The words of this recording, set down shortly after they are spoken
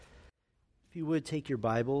If you would take your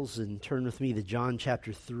Bibles and turn with me to John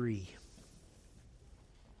chapter 3.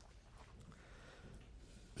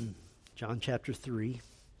 John chapter 3.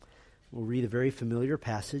 We'll read a very familiar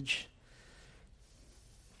passage.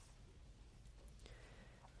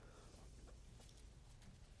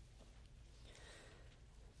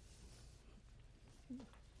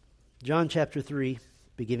 John chapter 3,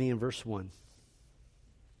 beginning in verse 1.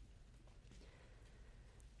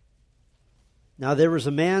 Now there was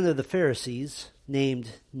a man of the Pharisees named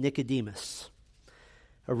Nicodemus,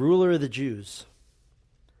 a ruler of the Jews.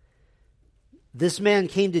 This man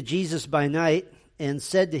came to Jesus by night and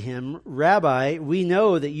said to him, Rabbi, we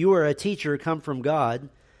know that you are a teacher come from God,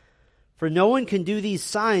 for no one can do these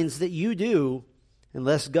signs that you do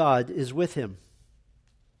unless God is with him.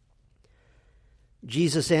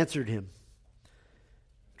 Jesus answered him,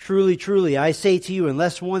 Truly, truly, I say to you,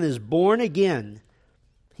 unless one is born again,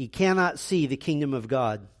 he cannot see the kingdom of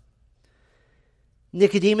God.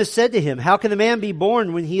 Nicodemus said to him, How can a man be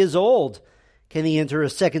born when he is old? Can he enter a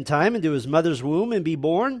second time into his mother's womb and be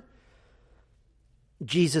born?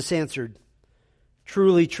 Jesus answered,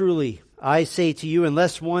 Truly, truly, I say to you,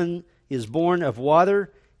 unless one is born of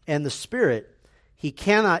water and the Spirit, he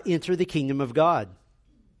cannot enter the kingdom of God.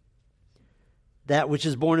 That which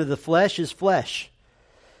is born of the flesh is flesh,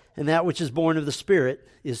 and that which is born of the Spirit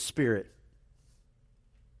is spirit.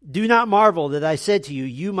 Do not marvel that I said to you,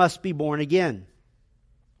 you must be born again.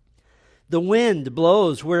 The wind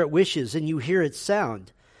blows where it wishes, and you hear its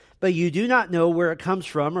sound, but you do not know where it comes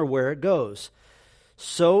from or where it goes.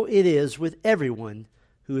 So it is with everyone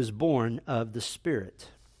who is born of the Spirit.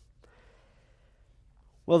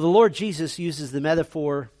 Well, the Lord Jesus uses the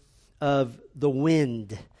metaphor of the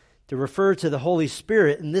wind to refer to the Holy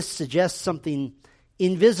Spirit, and this suggests something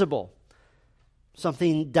invisible,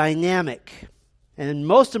 something dynamic, and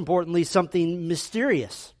most importantly, something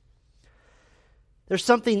mysterious. There's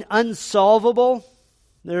something unsolvable,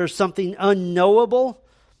 there's something unknowable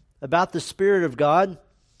about the Spirit of God.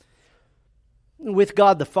 With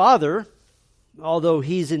God the Father, although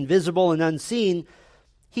He's invisible and unseen,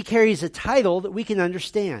 He carries a title that we can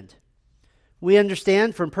understand. We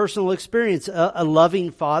understand from personal experience a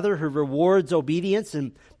loving Father who rewards obedience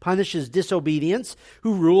and punishes disobedience,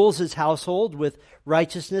 who rules His household with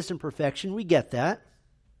righteousness and perfection. We get that.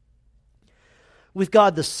 With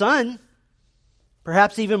God the Son,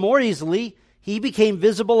 perhaps even more easily, He became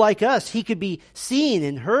visible like us. He could be seen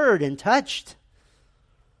and heard and touched.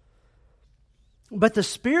 But the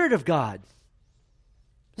Spirit of God,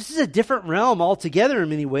 this is a different realm altogether in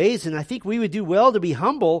many ways, and I think we would do well to be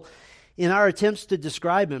humble in our attempts to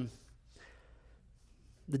describe Him.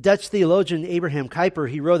 The Dutch theologian Abraham Kuyper,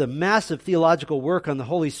 he wrote a massive theological work on the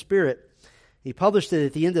Holy Spirit. He published it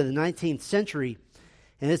at the end of the 19th century,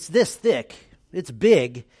 and it's this thick. It's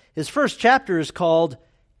big. His first chapter is called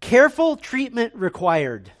Careful Treatment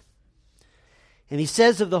Required. And he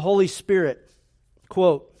says of the Holy Spirit,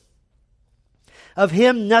 quote, Of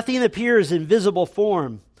Him nothing appears in visible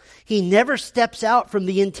form. He never steps out from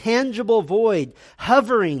the intangible void,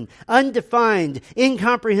 hovering, undefined,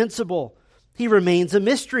 incomprehensible. He remains a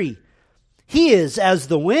mystery. He is as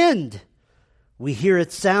the wind. We hear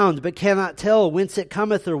its sound, but cannot tell whence it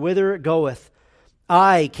cometh or whither it goeth.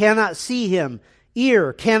 Eye cannot see Him,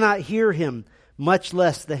 ear cannot hear Him, much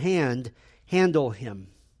less the hand handle Him.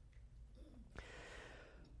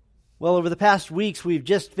 Well, over the past weeks, we've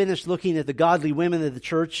just finished looking at the godly women of the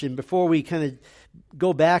church, and before we kind of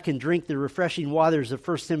go back and drink the refreshing waters of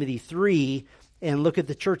 1 Timothy 3 and look at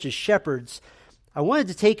the church's shepherds, I wanted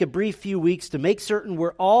to take a brief few weeks to make certain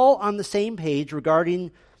we're all on the same page regarding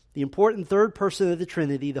the important third person of the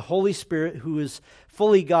Trinity, the Holy Spirit, who is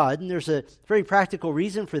fully God. And there's a very practical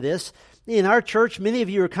reason for this. In our church, many of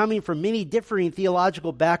you are coming from many differing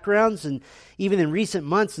theological backgrounds and even in recent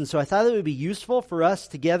months. And so I thought it would be useful for us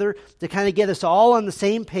together to kind of get us all on the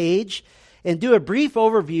same page and do a brief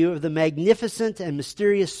overview of the magnificent and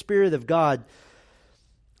mysterious Spirit of God.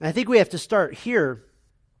 I think we have to start here.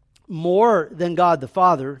 More than God the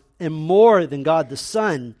Father and more than God the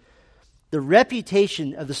Son, the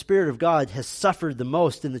reputation of the Spirit of God has suffered the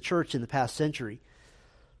most in the church in the past century.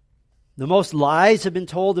 The most lies have been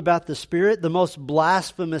told about the Spirit. The most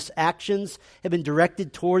blasphemous actions have been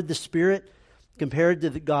directed toward the Spirit compared to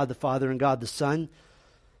God the Father and God the Son.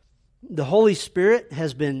 The Holy Spirit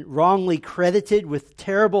has been wrongly credited with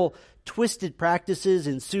terrible, twisted practices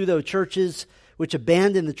in pseudo-churches which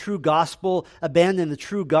abandon the true gospel, abandon the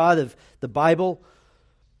true God of the Bible.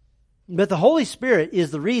 But the Holy Spirit is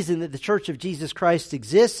the reason that the Church of Jesus Christ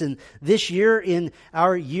exists. And this year, in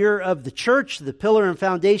our year of the church, the pillar and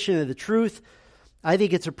foundation of the truth, I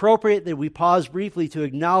think it's appropriate that we pause briefly to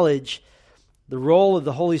acknowledge the role of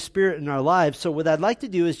the Holy Spirit in our lives. So what I'd like to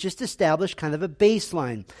do is just establish kind of a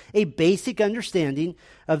baseline, a basic understanding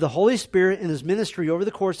of the Holy Spirit and His ministry over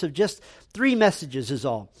the course of just 3 messages is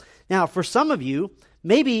all. Now, for some of you,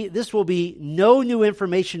 maybe this will be no new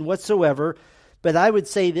information whatsoever, but I would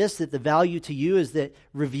say this, that the value to you is that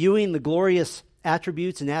reviewing the glorious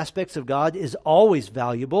attributes and aspects of God is always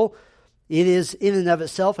valuable. It is in and of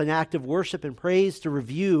itself an act of worship and praise to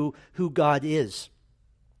review who God is.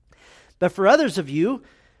 But for others of you,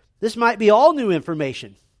 this might be all new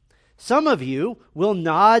information. Some of you will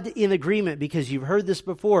nod in agreement because you've heard this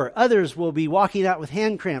before. Others will be walking out with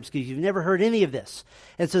hand cramps because you've never heard any of this.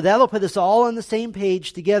 And so that'll put us all on the same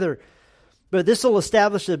page together. But this will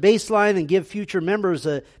establish a baseline and give future members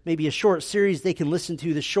maybe a short series they can listen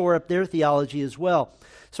to shore up their theology as well.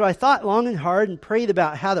 So I thought long and hard and prayed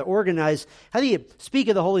about how to organize, how do you speak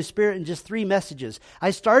of the Holy Spirit in just 3 messages.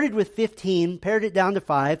 I started with 15, pared it down to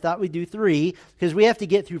 5, thought we'd do 3, because we have to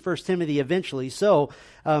get through 1 Timothy eventually. So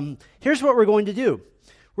here's what we're going to do.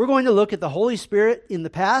 We're going to look at the Holy Spirit in the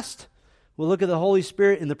past, we'll look at the Holy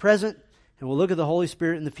Spirit in the present, and we'll look at the Holy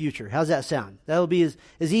Spirit in the future. How's that sound? That'll be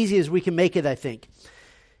as easy as we can make it, I think.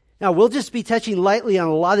 Now, we'll just be touching lightly on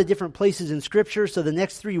a lot of different places in Scripture, so the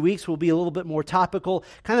next 3 weeks will be a little bit more topical,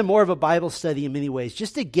 kind of more of a Bible study in many ways,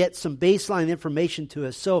 just to get some baseline information to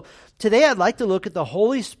us. So today I'd like to look at the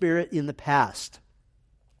Holy Spirit in the past.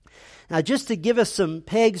 Now, just to give us some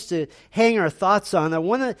pegs to hang our thoughts on, I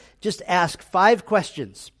want to just ask 5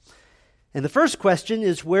 questions. And the first question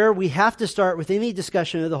is where we have to start with any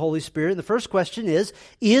discussion of the Holy Spirit. And the first question is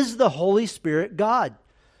the Holy Spirit God?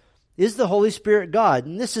 Is the Holy Spirit God?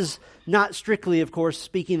 And this is not strictly, of course,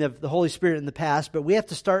 speaking of the Holy Spirit in the past, but we have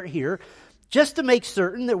to start here just to make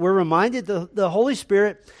certain that we're reminded the Holy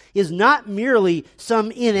Spirit is not merely some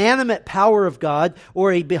inanimate power of God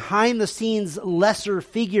or a behind-the-scenes lesser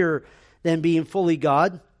figure than being fully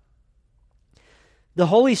God. The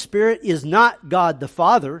Holy Spirit is not God the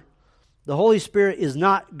Father. The Holy Spirit is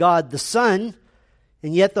not God the Son,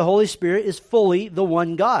 and yet the Holy Spirit is fully the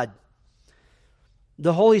one God.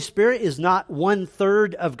 The Holy Spirit is not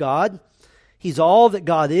 1/3 of God. He's all that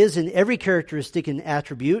God is in every characteristic and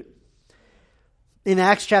attribute. In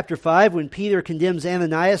Acts chapter 5, when Peter condemns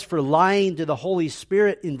Ananias for lying to the Holy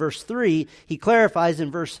Spirit in verse 3, he clarifies in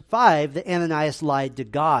verse 5 that Ananias lied to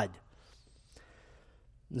God.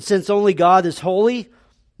 And since only God is holy,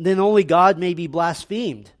 then only God may be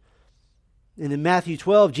blasphemed. And in Matthew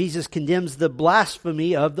 12, Jesus condemns the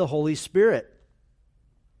blasphemy of the Holy Spirit.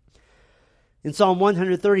 In Psalm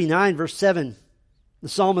 139, verse 7, the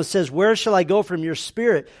psalmist says, "Where shall I go from your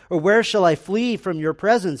spirit? Or where shall I flee from your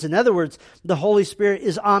presence?" In other words, the Holy Spirit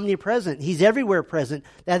is omnipresent. He's everywhere present.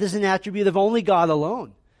 That is an attribute of only God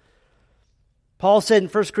alone. Paul said in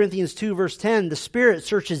 1 Corinthians 2, verse 10, the Spirit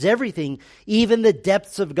searches everything, even the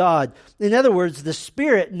depths of God. In other words, the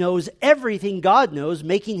Spirit knows everything God knows,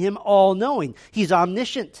 making Him all-knowing. He's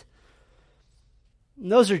omniscient.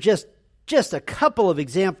 And those are just a couple of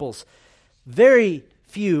examples, very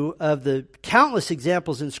few of the countless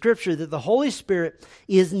examples in Scripture that the Holy Spirit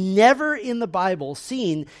is never in the Bible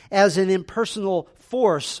seen as an impersonal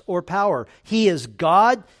force or power. He is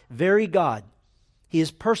God, very God. He is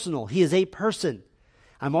personal. He is a person.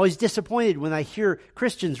 I'm always disappointed when I hear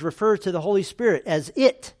Christians refer to the Holy Spirit as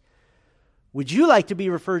it. Would you like to be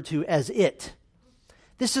referred to as it?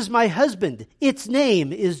 This is my husband. Its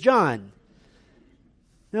name is John.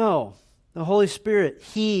 No, the Holy Spirit,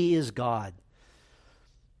 He is God.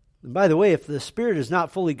 And by the way, if the Spirit is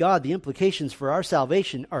not fully God, the implications for our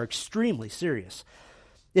salvation are extremely serious.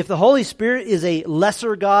 If the Holy Spirit is a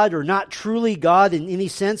lesser God or not truly God in any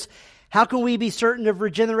sense, how can we be certain of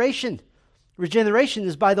regeneration? Regeneration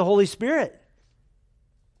is by the Holy Spirit.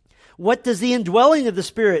 What does the indwelling of the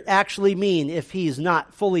Spirit actually mean if He is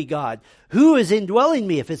not fully God? Who is indwelling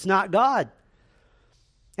me if it's not God?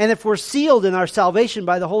 And if we're sealed in our salvation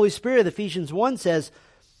by the Holy Spirit, Ephesians 1 says,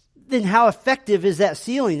 then how effective is that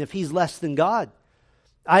sealing if He's less than God?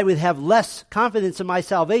 I would have less confidence in my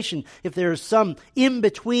salvation if there is some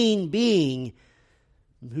in-between being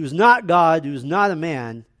who's not God, who's not a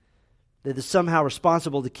man, that is somehow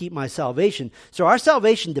responsible to keep my salvation. So our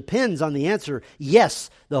salvation depends on the answer,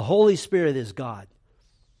 yes, the Holy Spirit is God.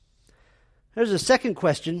 There's a second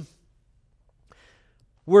question.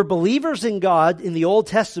 Were believers in God in the Old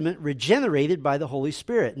Testament regenerated by the Holy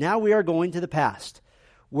Spirit? Now we are going to the past.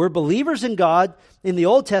 Were believers in God in the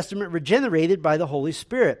Old Testament regenerated by the Holy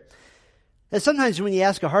Spirit? And sometimes when you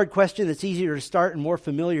ask a hard question, it's easier to start in more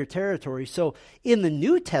familiar territory. So in the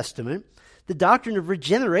New Testament, the doctrine of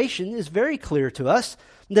regeneration is very clear to us.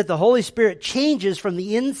 that the Holy Spirit changes from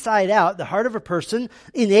the inside out the heart of a person,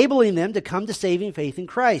 enabling them to come to saving faith in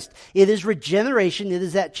Christ. It is regeneration. It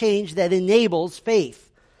is that change that enables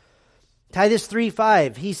faith. Titus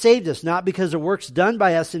 3:5, He saved us not because of works done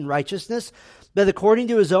by us in righteousness, but according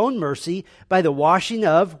to His own mercy, by the washing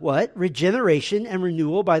of, what? Regeneration and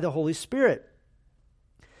renewal by the Holy Spirit.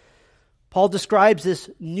 Paul describes this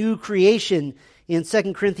new creation in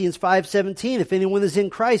 2 Corinthians 5:17. If anyone is in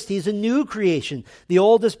Christ, he is a new creation. The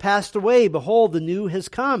old has passed away. Behold, the new has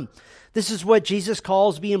come. This is what Jesus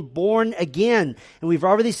calls being born again. And we've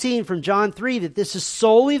already seen from John 3 that this is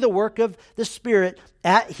solely the work of the Spirit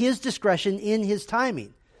at His discretion in His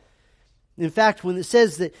timing. In fact, when it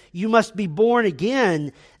says that you must be born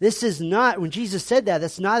again, this is not, when Jesus said that,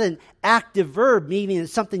 that's not an active verb, meaning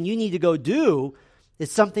it's something you need to go do.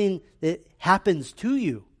 It's something that happens to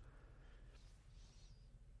you.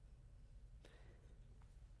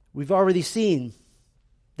 We've already seen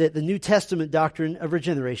that the New Testament doctrine of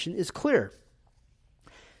regeneration is clear.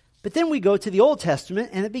 But then we go to the Old Testament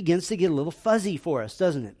and it begins to get a little fuzzy for us,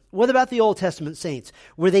 doesn't it? What about the Old Testament saints?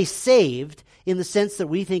 Were they saved in the sense that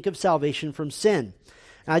we think of salvation from sin?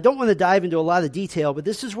 Now, I don't want to dive into a lot of detail, but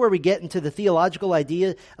this is where we get into the theological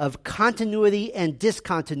idea of continuity and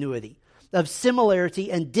discontinuity, of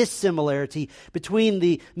similarity and dissimilarity between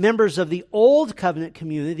the members of the Old Covenant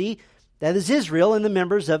community, that is Israel, and the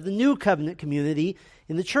members of the New Covenant community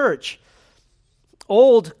in the church.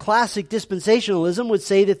 Old classic dispensationalism would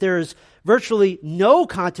say that there is virtually no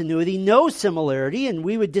continuity, no similarity, and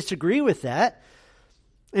we would disagree with that.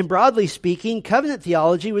 And broadly speaking, covenant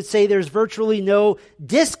theology would say there's virtually no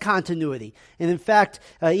discontinuity. And in fact,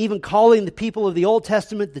 even calling the people of the Old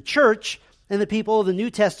Testament the church and the people of the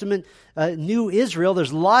New Testament New Israel,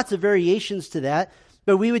 there's lots of variations to that,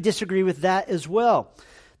 but we would disagree with that as well.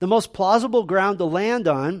 The most plausible ground to land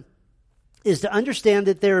on is to understand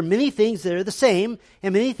that there are many things that are the same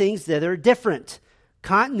and many things that are different.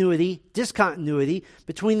 Continuity, discontinuity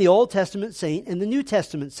between the Old Testament saint and the New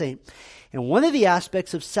Testament saint. And one of the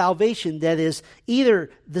aspects of salvation that is either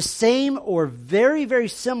the same or very, very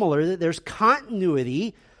similar, that there's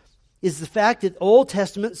continuity, is the fact that Old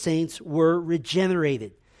Testament saints were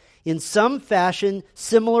regenerated in some fashion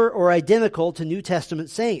similar or identical to New Testament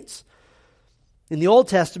saints. In the Old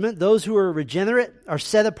Testament, those who are regenerate are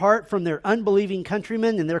set apart from their unbelieving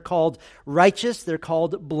countrymen, and they're called righteous, they're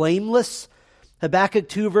called blameless. Habakkuk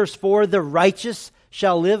 2 verse 4, the righteous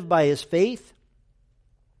shall live by his faith.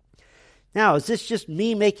 Now, is this just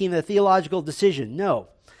me making a theological decision? No.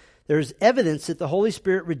 There's evidence that the Holy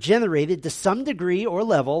Spirit regenerated to some degree or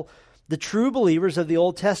level the true believers of the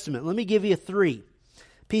Old Testament. Let me give you 3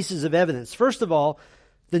 pieces of evidence. First of all,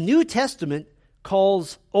 the New Testament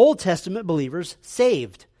calls Old Testament believers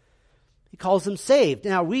saved. He calls them saved.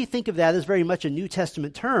 Now, we think of that as very much a New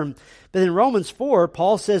Testament term, but in Romans 4,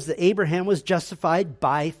 Paul says that Abraham was justified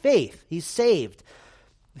by faith. He's saved.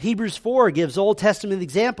 Hebrews 4 gives Old Testament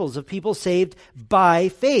examples of people saved by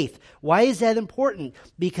faith. Why is that important?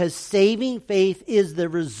 Because saving faith is the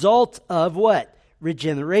result of what?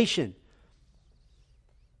 Regeneration.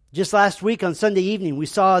 Just last week on Sunday evening, we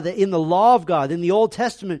saw that in the law of God, in the Old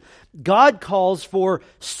Testament, God calls for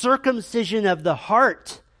circumcision of the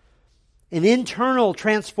heart, an internal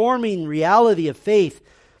transforming reality of faith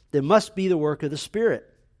that must be the work of the Spirit.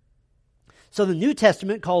 So the New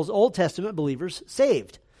Testament calls Old Testament believers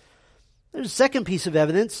saved. There's a second piece of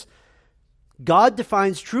evidence. God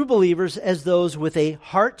defines true believers as those with a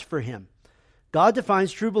heart for Him. God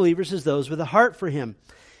defines true believers as those with a heart for Him.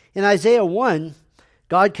 In Isaiah 1,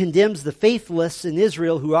 God condemns the faithless in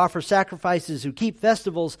Israel who offer sacrifices, who keep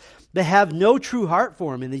festivals, but have no true heart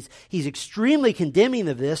for Him. And he's extremely condemning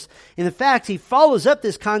of this. And in fact, He follows up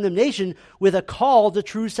this condemnation with a call to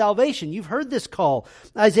true salvation. You've heard this call.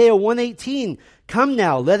 Isaiah 1:18, come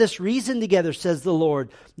now, let us reason together, says the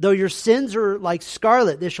Lord. Though your sins are like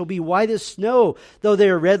scarlet, they shall be white as snow. Though they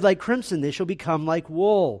are red like crimson, they shall become like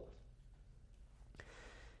wool.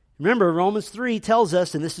 Remember, Romans 3 tells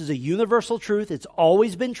us, and this is a universal truth, it's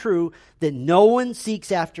always been true, that no one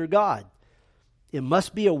seeks after God. It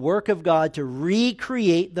must be a work of God to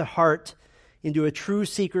recreate the heart into a true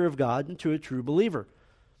seeker of God and to a true believer.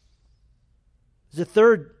 There's a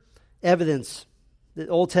third evidence that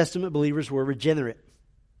Old Testament believers were regenerate.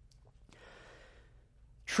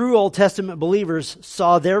 True Old Testament believers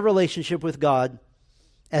saw their relationship with God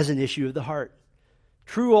as an issue of the heart.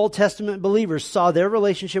 True Old Testament believers saw their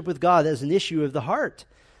relationship with God as an issue of the heart.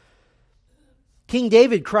 King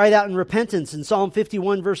David cried out in repentance in Psalm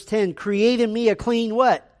 51 verse 10, create in me a clean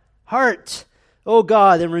what? Heart, O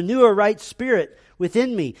God, and renew a right spirit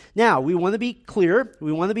within me. Now, we want to be clear.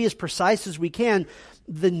 We want to be as precise as we can.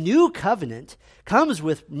 The new covenant comes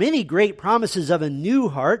with many great promises of a new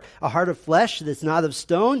heart, a heart of flesh that's not of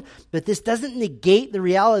stone, but this doesn't negate the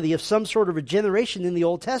reality of some sort of regeneration in the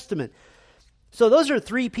Old Testament. So those are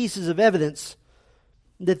three pieces of evidence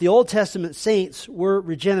that the Old Testament saints were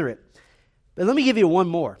regenerate. But let me give you one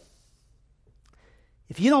more.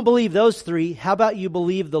 If you don't believe those three, how about you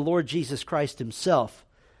believe the Lord Jesus Christ himself?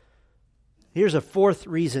 Here's a fourth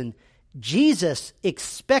reason. Jesus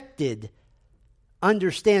expected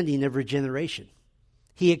understanding of regeneration.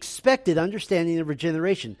 He expected understanding of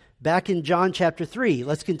regeneration. Back in John chapter 3,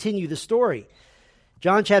 let's continue the story.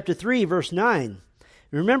 John chapter 3, verse 9.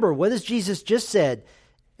 Remember, what has Jesus just said?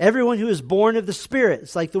 Everyone who is born of the Spirit,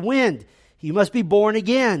 it's like the wind. You must be born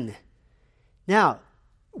again. Now,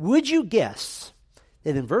 would you guess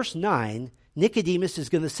that in verse 9, Nicodemus is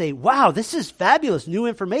going to say, wow, this is fabulous, new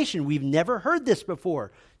information. We've never heard this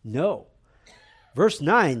before. No. Verse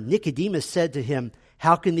 9, Nicodemus said to him,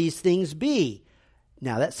 how can these things be?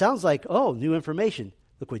 Now that sounds like, oh, new information.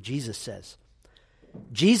 Look what Jesus says.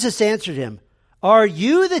 Jesus answered him, are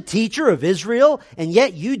you the teacher of Israel, and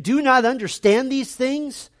yet you do not understand these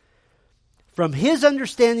things? From his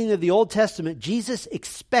understanding of the Old Testament, Jesus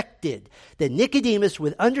expected that Nicodemus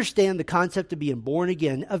would understand the concept of being born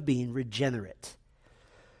again, of being regenerate.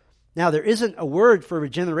 Now, there isn't a word for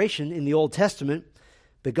regeneration in the Old Testament,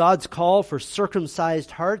 but God's call for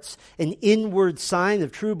circumcised hearts, an inward sign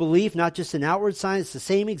of true belief, not just an outward sign, it's the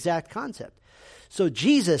same exact concept. So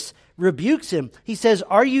Jesus rebukes him. He says,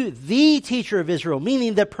 are you the teacher of Israel?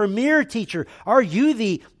 Meaning the premier teacher. Are you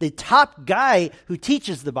the top guy who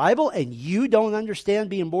teaches the Bible and you don't understand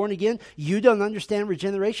being born again? You don't understand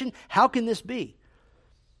regeneration? How can this be?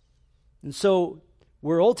 And so,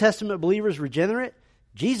 were Old Testament believers regenerate?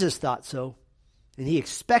 Jesus thought so. And he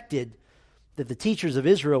expected that the teachers of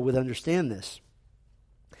Israel would understand this.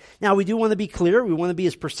 Now, we do want to be clear. We want to be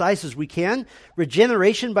as precise as we can.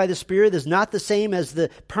 Regeneration by the Spirit is not the same as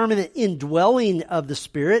the permanent indwelling of the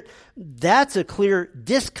Spirit. That's a clear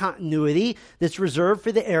discontinuity that's reserved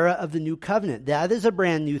for the era of the New Covenant. That is a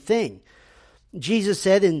brand new thing. Jesus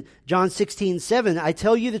said in John 16:7, I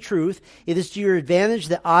tell you the truth, it is to your advantage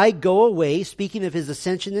that I go away, speaking of his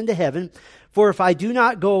ascension into heaven. For if I do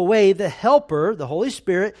not go away, the Helper, the Holy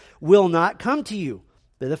Spirit, will not come to you.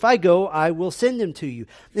 But if I go, I will send him to you.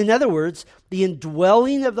 In other words, the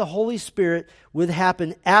indwelling of the Holy Spirit would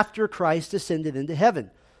happen after Christ ascended into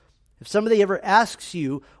heaven. If somebody ever asks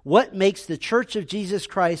you what makes the Church of Jesus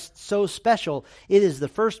Christ so special, it is the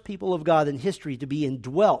first people of God in history to be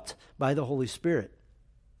indwelt by the Holy Spirit.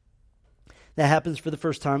 That happens for the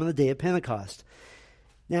first time on the day of Pentecost.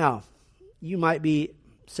 Now, you might be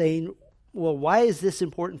saying, well, why is this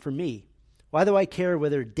important for me? Why do I care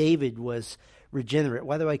whether David was regenerate?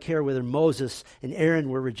 Why do I care whether Moses and Aaron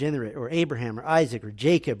were regenerate, or Abraham or Isaac or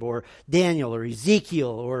Jacob or Daniel or Ezekiel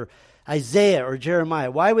or Isaiah or Jeremiah?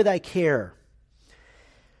 Why would I care?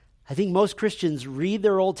 I think most Christians read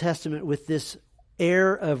their Old Testament with this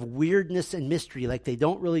air of weirdness and mystery, like they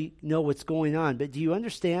don't really know what's going on. But do you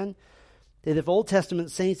understand that if Old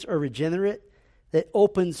Testament saints are regenerate, that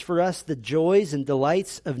opens for us the joys and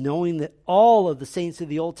delights of knowing that all of the saints of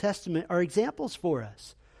the Old Testament are examples for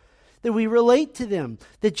us? That we relate to them.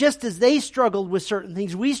 That just as they struggled with certain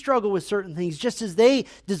things, we struggle with certain things. Just as they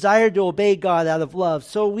desired to obey God out of love,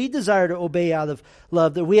 so we desire to obey out of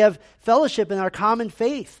love. That we have fellowship in our common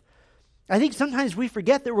faith. I think sometimes we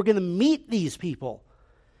forget that we're going to meet these people.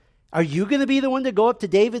 Are you going to be the one to go up to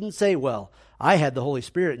David and say, well, I had the Holy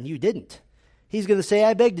Spirit and you didn't? He's going to say,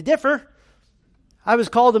 I beg to differ. I was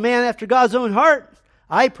called a man after God's own heart.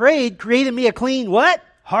 I prayed, created me a clean what?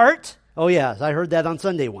 Heart. Oh yes, I heard that on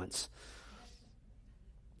Sunday once.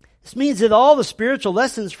 This means that all the spiritual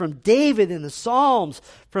lessons from David in the Psalms,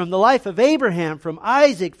 from the life of Abraham, from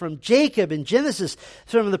Isaac, from Jacob in Genesis,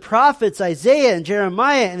 from the prophets Isaiah and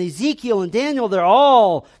Jeremiah and Ezekiel and Daniel, they're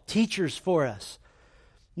all teachers for us.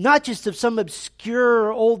 Not just of some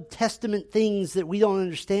obscure Old Testament things that we don't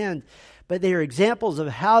understand, but they are examples of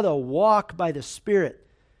how to walk by the Spirit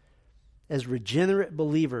as regenerate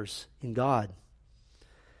believers in God.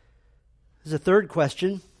 There's a third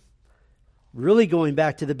question. Really going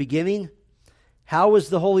back to the beginning, how was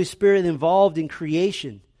the Holy Spirit involved in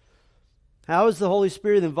creation? How is the Holy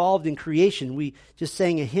Spirit involved in creation? We just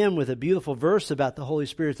sang a hymn with a beautiful verse about the Holy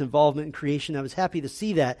Spirit's involvement in creation. I was happy to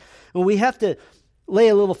see that. And we have to lay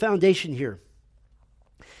a little foundation here.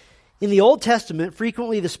 In the Old Testament,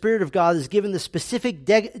 frequently the Spirit of God is given the specific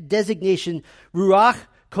designation Ruach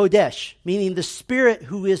Kodesh, meaning the Spirit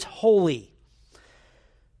who is holy.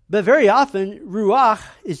 But very often, ruach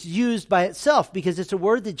is used by itself because it's a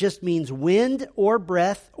word that just means wind or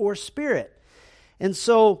breath or spirit. And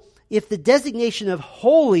so, if the designation of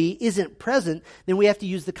holy isn't present, then we have to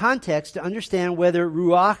use the context to understand whether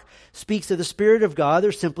ruach speaks of the Spirit of God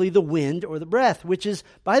or simply the wind or the breath, which is,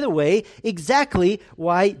 by the way, exactly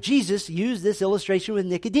why Jesus used this illustration with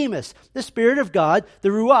Nicodemus. The Spirit of God, the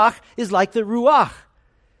ruach, is like the ruach.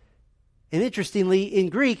 And interestingly, in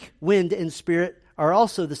Greek, wind and spirit are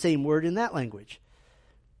also the same word in that language.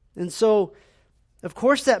 And so, of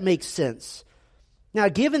course that makes sense. Now,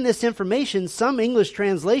 given this information, some English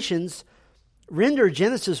translations render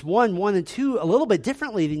Genesis 1 and 2 a little bit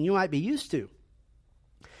differently than you might be used to.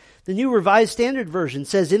 The New Revised Standard Version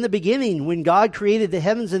says, "In the beginning, when God created the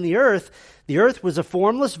heavens and the earth was a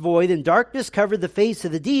formless void, and darkness covered the face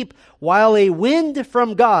of the deep, while a wind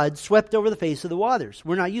from God swept over the face of the waters."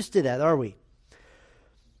 We're not used to that, are we?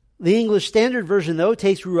 The English Standard Version, though,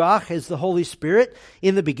 takes ruach as the Holy Spirit.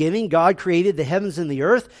 "In the beginning, God created the heavens and the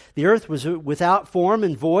earth. The earth was without form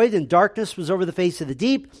and void, and darkness was over the face of the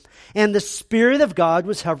deep. And the Spirit of God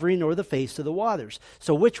was hovering over the face of the waters."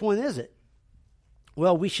 So which one is it?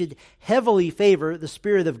 Well, we should heavily favor the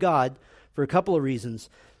Spirit of God for a couple of reasons.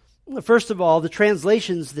 First of all, the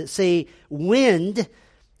translations that say wind,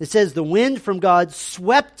 it says the wind from God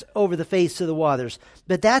swept over the face of the waters.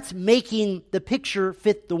 But that's making the picture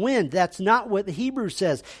fit the wind. That's not what the Hebrew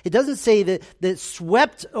says. It doesn't say that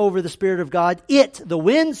swept over the Spirit of God. The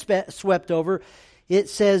wind swept over. It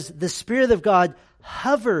says the Spirit of God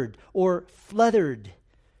hovered or fluttered.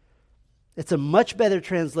 It's a much better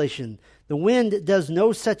translation. The wind does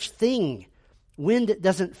no such thing. Wind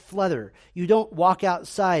doesn't flutter. You don't walk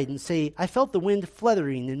outside and say, "I felt the wind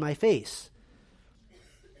fluttering in my face."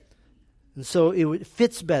 And so it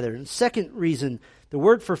fits better. And second reason, the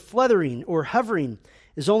word for fluttering or hovering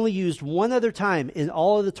is only used one other time in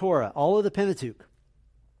all of the Torah, all of the Pentateuch.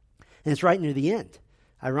 And it's right near the end,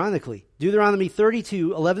 ironically. Deuteronomy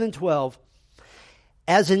 32, 11 and 12.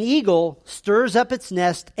 "As an eagle stirs up its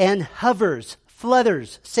nest and hovers,"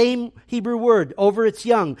 flutters, same Hebrew word, "over its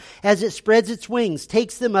young, as it spreads its wings,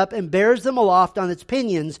 takes them up and bears them aloft on its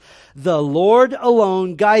pinions, the Lord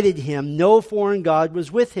alone guided him, no foreign God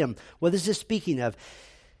was with him." What is this speaking of?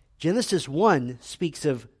 Genesis 1 speaks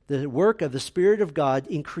of the work of the Spirit of God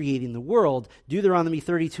in creating the world. Deuteronomy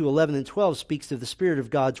 32, 11 and 12 speaks of the Spirit of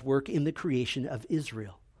God's work in the creation of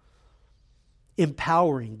Israel.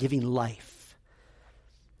 Empowering, giving life.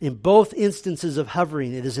 In both instances of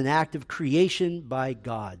hovering, it is an act of creation by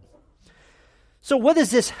God. So what is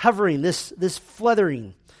this hovering, this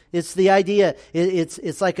fluttering? It's the idea,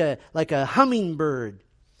 it's like a hummingbird.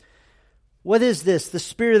 What is this? The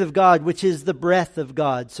Spirit of God, which is the breath of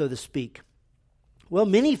God, so to speak. Well,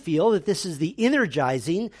 many feel that this is the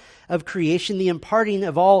energizing of creation, the imparting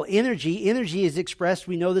of all energy. Energy is expressed,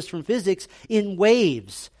 we know this from physics, in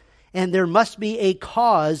waves. And there must be a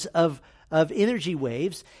cause of energy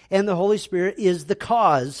waves, and the Holy Spirit is the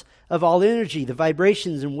cause of all energy, the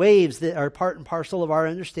vibrations and waves that are part and parcel of our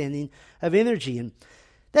understanding of energy. And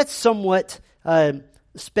that's somewhat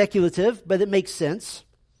speculative, but it makes sense.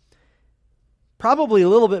 Probably a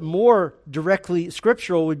little bit more directly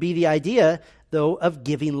scriptural would be the idea, though, of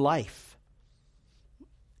giving life.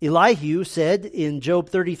 Elihu said in Job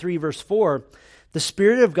 33, verse 4, "The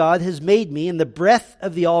Spirit of God has made me, and the breath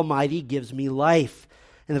of the Almighty gives me life."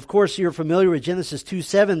 And of course, you're familiar with Genesis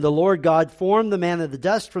 2:7. "The Lord God formed the man of the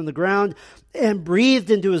dust from the ground and breathed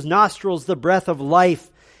into his nostrils the breath of life,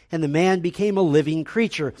 and the man became a living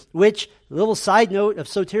creature," which, a little side note of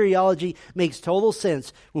soteriology, makes total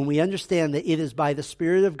sense when we understand that it is by the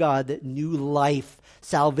Spirit of God that new life,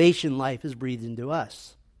 salvation life, is breathed into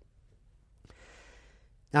us.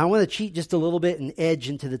 Now, I want to cheat just a little bit and edge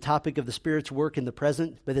into the topic of the Spirit's work in the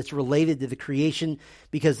present, but it's related to the creation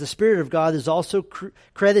because the Spirit of God is also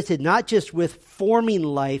credited not just with forming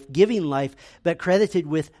life, giving life, but credited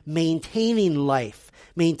with maintaining life,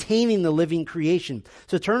 maintaining the living creation.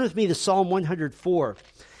 So turn with me to Psalm 104.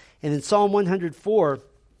 And in Psalm 104,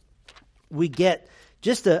 we get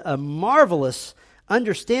just a marvelous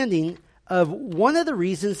understanding of one of the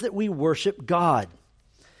reasons that we worship God.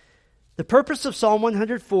 The purpose of Psalm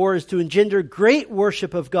 104 is to engender great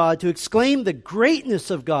worship of God, to exclaim the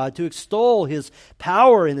greatness of God, to extol His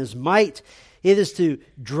power and His might. It is to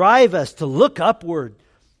drive us to look upward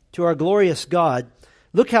to our glorious God.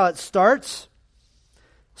 Look how it starts.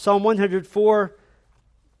 Psalm 104,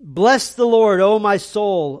 "Bless the Lord, O my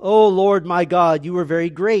soul. O Lord my God, you are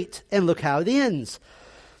very great." And look how it ends.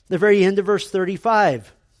 The very end of verse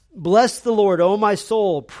 35. "Bless the Lord, O my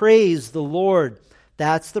soul. Praise the Lord."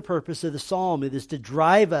 That's the purpose of the psalm. It is to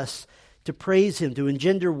drive us to praise Him, to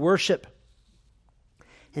engender worship.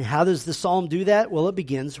 And how does the psalm do that? Well, it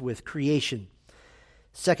begins with creation.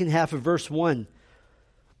 Second half of verse 1.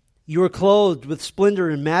 You are clothed with splendor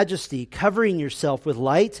and majesty, covering yourself with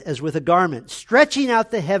light as with a garment, stretching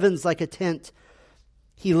out the heavens like a tent.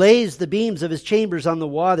 He lays the beams of his chambers on the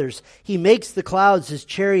waters. He makes the clouds his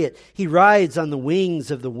chariot. He rides on the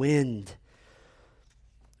wings of the wind.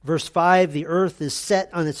 Verse 5, the earth is set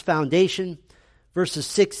on its foundation. Verses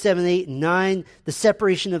 6, 7, 8, and 9, the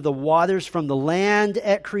separation of the waters from the land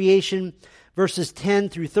at creation. Verses 10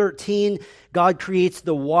 through 13, God creates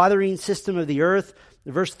the watering system of the earth.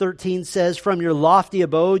 Verse 13 says, from your lofty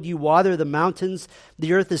abode you water the mountains.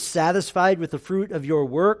 The earth is satisfied with the fruit of your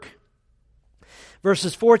work.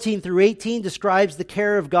 Verses 14 through 18 describes the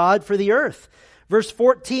care of God for the earth. Verse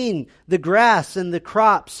 14, the grass and the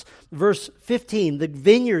crops. Verse 15, the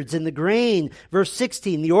vineyards and the grain. Verse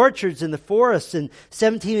 16, the orchards and the forests. And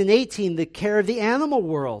 17 and 18, the care of the animal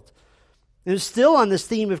world. And it's still on this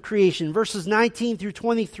theme of creation. Verses 19 through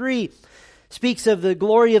 23 speaks of the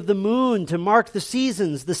glory of the moon to mark the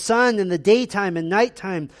seasons, the sun and the daytime and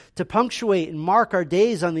nighttime to punctuate and mark our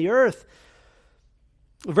days on the earth.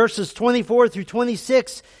 Verses 24 through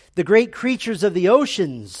 26, the great creatures of the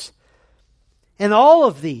oceans. And all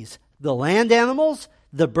of these, the land animals,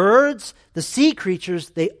 the birds, the sea creatures,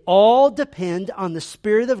 they all depend on the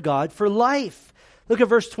Spirit of God for life. Look at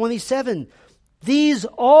verse 27. These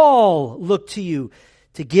all look to you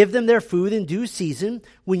to give them their food in due season.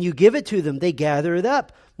 When you give it to them, they gather it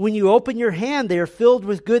up. When you open your hand, they are filled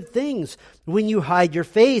with good things. When you hide your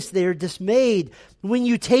face, they are dismayed. When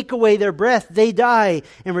you take away their breath, they die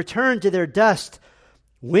and return to their dust.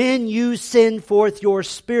 When you send forth your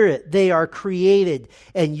Spirit, they are created,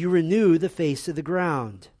 and you renew the face of the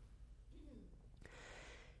ground.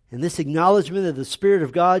 And this acknowledgement of the Spirit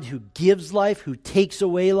of God who gives life, who takes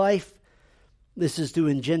away life, this is to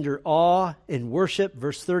engender awe and worship.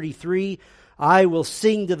 Verse 33, I will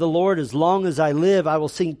sing to the Lord as long as I live. I will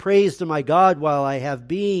sing praise to my God while I have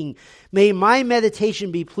being. May my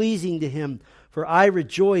meditation be pleasing to him, for I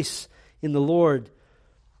rejoice in the Lord.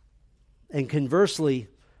 And conversely,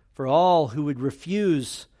 for all who would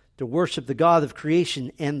refuse to worship the God of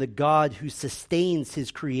creation and the God who sustains his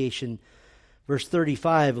creation. Verse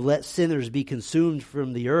 35, let sinners be consumed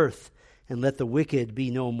from the earth, and let the wicked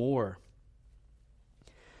be no more.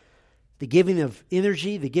 The giving of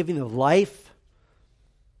energy, the giving of life,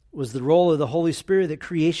 was the role of the Holy Spirit at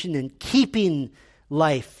creation, and keeping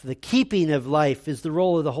life, the keeping of life, is the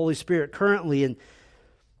role of the Holy Spirit currently. And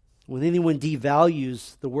when anyone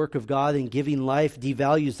devalues the work of God in giving life,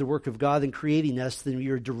 devalues the work of God in creating us, then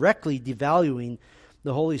you're directly devaluing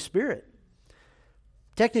the Holy Spirit.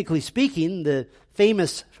 Technically speaking, the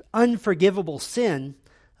famous unforgivable sin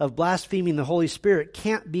of blaspheming the Holy Spirit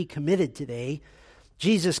can't be committed today.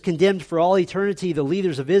 Jesus condemned for all eternity the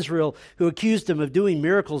leaders of Israel who accused him of doing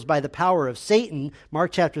miracles by the power of Satan.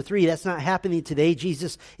 Mark chapter 3, that's not happening today.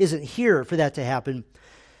 Jesus isn't here for that to happen.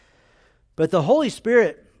 But the Holy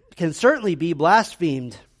Spirit can certainly be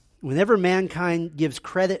blasphemed whenever mankind gives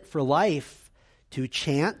credit for life to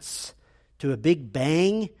chance, to a big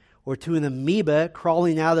bang, or to an amoeba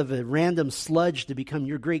crawling out of a random sludge to become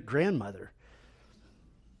your great-grandmother.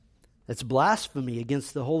 That's blasphemy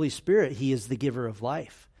against the Holy Spirit. He is the giver of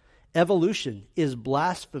life. Evolution is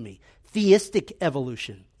blasphemy. Theistic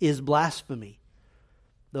evolution is blasphemy.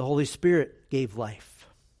 The Holy Spirit gave life.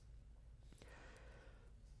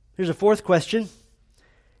 Here's a fourth question.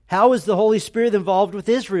 How is the Holy Spirit involved with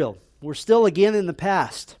Israel? We're still again in the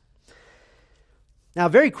past. Now,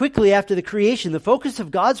 very quickly after the creation, the focus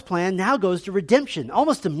of God's plan now goes to redemption,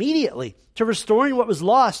 almost immediately, to restoring what was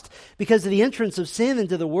lost because of the entrance of sin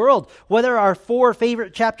into the world. What are our 4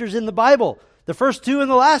 favorite chapters in the Bible? The first 2 and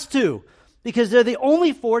the last 2, because they're the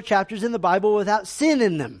only 4 chapters in the Bible without sin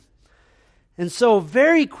in them. And so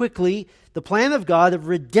very quickly, the plan of God of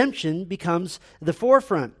redemption becomes the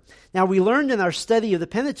forefront. Now, we learned in our study of the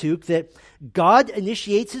Pentateuch that God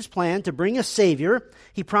initiates his plan to bring a Savior.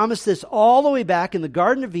 He promised this all the way back in the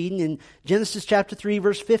Garden of Eden in Genesis chapter 3,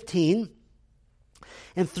 verse 15.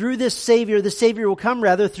 And through this Savior, the Savior will come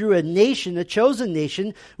through a nation, a chosen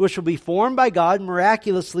nation, which will be formed by God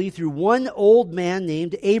miraculously through one old man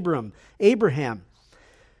named Abraham.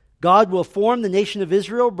 God will form the nation of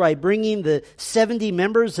Israel by bringing the 70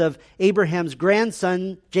 members of Abraham's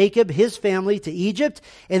grandson, Jacob, his family, to Egypt.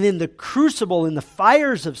 And in the crucible, in the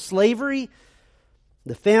fires of slavery,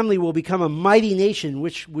 the family will become a mighty nation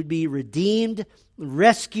which would be redeemed,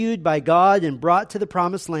 rescued by God, and brought to the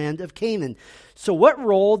promised land of Canaan. So what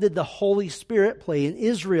role did the Holy Spirit play in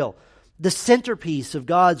Israel, the centerpiece of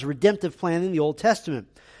God's redemptive plan in the Old Testament?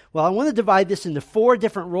 Well, I want to divide this into 4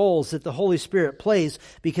 different roles that the Holy Spirit plays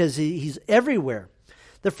because he's everywhere.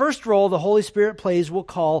 The first role the Holy Spirit plays we'll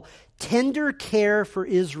call tender care for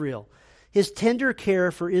Israel. His tender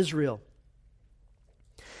care for Israel.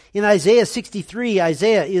 In Isaiah 63,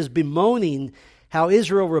 Isaiah is bemoaning how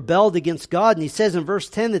Israel rebelled against God. And he says in verse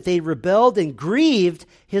 10 that they rebelled and grieved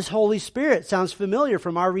His Holy Spirit. Sounds familiar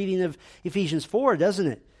from our reading of Ephesians 4, doesn't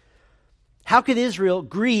it? How could Israel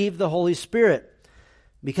grieve the Holy Spirit?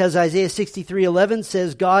 Because Isaiah 63:11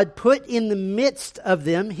 says, God put in the midst of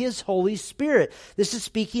them His Holy Spirit. This is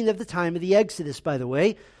speaking of the time of the Exodus, by the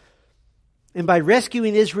way. And by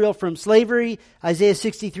rescuing Israel from slavery, Isaiah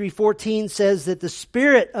 63:14 says that the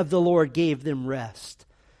Spirit of the Lord gave them rest.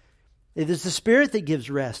 It is the Spirit that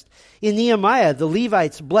gives rest. In Nehemiah, the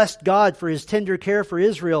Levites blessed God for His tender care for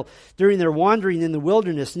Israel during their wandering in the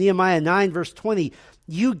wilderness. Nehemiah 9 verse 20,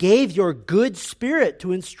 you gave your good Spirit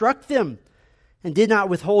to instruct them, and did not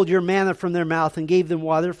withhold your manna from their mouth, and gave them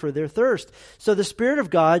water for their thirst. So the Spirit of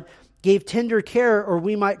God gave tender care, or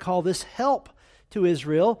we might call this help, to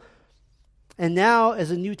Israel. And now,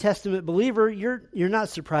 as a New Testament believer, you're not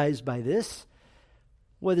surprised by this.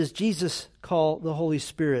 What does Jesus call the Holy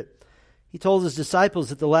Spirit? He told His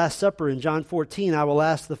disciples at the Last Supper in John 14, I will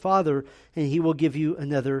ask the Father, and He will give you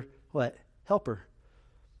another, what? Helper.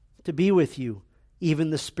 To be with you, even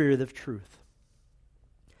the Spirit of truth.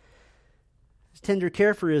 Tender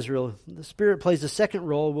care for Israel. The Spirit plays a second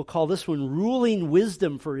role. We'll call this one ruling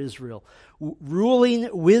wisdom for Israel. Ruling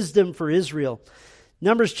wisdom for Israel.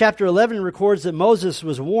 Numbers chapter 11 records that Moses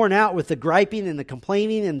was worn out with the griping and the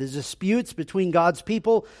complaining and the disputes between God's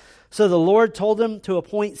people. So the Lord told him to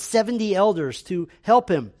appoint 70 elders to help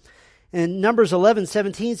him. And Numbers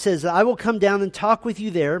 11:17 says, I will come down and talk with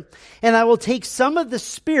you there, and I will take some of the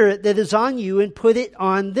Spirit that is on you and put it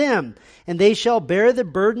on them. And they shall bear the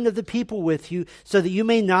burden of the people with you, so that you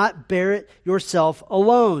may not bear it yourself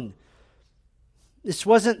alone. This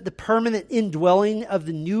wasn't the permanent indwelling of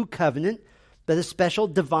the new covenant, but a special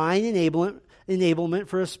divine enablement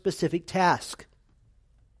for a specific task.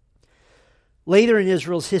 Later in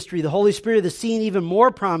Israel's history, the Holy Spirit is seen even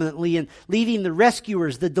more prominently in leading the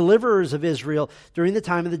rescuers, the deliverers of Israel during the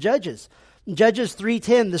time of the Judges. In Judges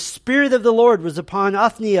 3:10, the Spirit of the Lord was upon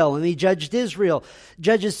Othniel, and he judged Israel.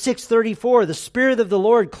 Judges 6:34, the Spirit of the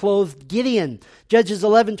Lord clothed Gideon. Judges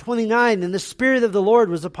 11:29, and the Spirit of the Lord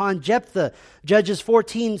was upon Jephthah. Judges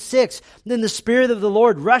 14:6, then the Spirit of the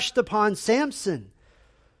Lord rushed upon Samson.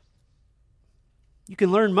 You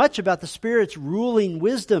can learn much about the Spirit's ruling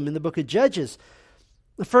wisdom in the book of Judges.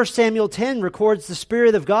 1 Samuel 10 records the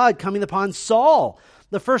Spirit of God coming upon Saul,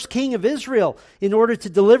 the first king of Israel, in order to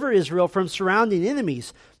deliver Israel from surrounding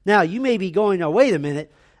enemies. Now, you may be going, oh, wait a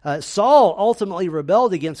minute. Saul ultimately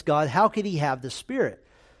rebelled against God. How could he have the Spirit?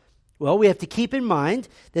 Well, we have to keep in mind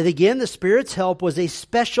that, again, the Spirit's help was a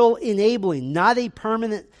special enabling, not a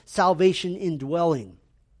permanent salvation indwelling.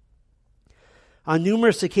 On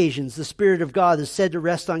numerous occasions, the Spirit of God is said to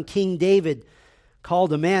rest on King David,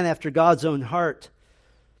 called a man after God's own heart.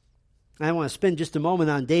 I want to spend just a moment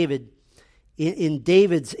on David. In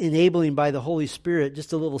David's enabling by the Holy Spirit,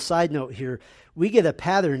 just a little side note here, we get a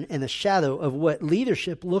pattern and a shadow of what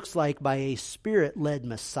leadership looks like by a Spirit-led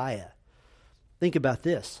Messiah. Think about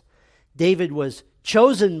this. David was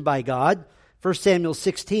chosen by God, 1 Samuel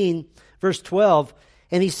 16, verse 12,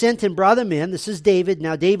 and he sent and brought him in. This is David.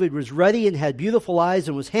 Now David was ruddy and had beautiful eyes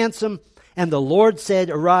and was handsome. And the Lord said,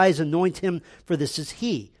 arise, anoint him, for this is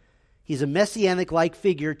he. He's a messianic-like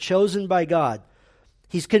figure chosen by God.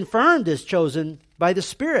 He's confirmed as chosen by the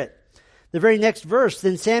Spirit. The very next verse,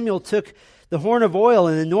 then Samuel took the horn of oil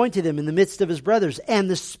and anointed him in the midst of his brothers. And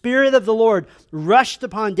the Spirit of the Lord rushed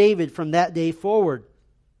upon David from that day forward.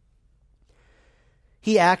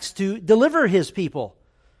 He acts to deliver his people,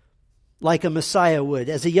 like a Messiah would.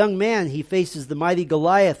 As a young man, he faces the mighty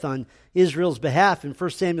Goliath on Israel's behalf in 1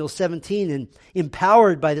 Samuel 17, and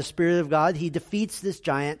empowered by the Spirit of God, he defeats this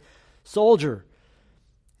giant soldier.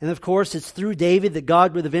 And of course, it's through David that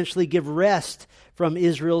God would eventually give rest from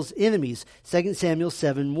Israel's enemies. 2 Samuel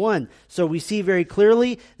 7:1. So we see very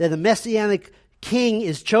clearly that a messianic king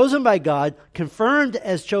is chosen by God, confirmed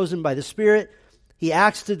as chosen by the Spirit. He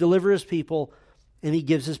acts to deliver his people, and he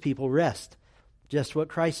gives his people rest. Just what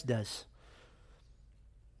Christ does.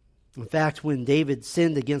 In fact, when David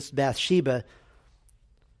sinned with Bathsheba,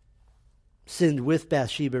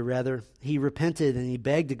 he repented and he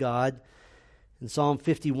begged God in Psalm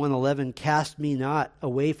 51:11, cast me not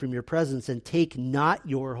away from your presence and take not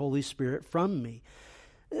your Holy Spirit from me.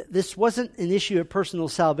 This wasn't an issue of personal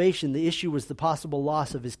salvation. The issue was the possible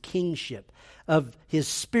loss of his kingship, of his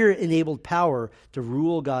Spirit-enabled power to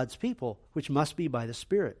rule God's people, which must be by the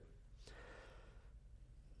Spirit.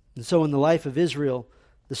 And so in the life of Israel,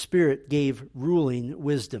 the Spirit gave ruling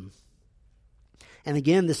wisdom. And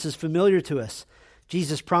again, this is familiar to us.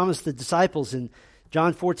 Jesus promised the disciples in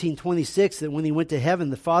John 14:26 that when he went to heaven,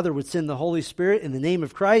 the Father would send the Holy Spirit in the name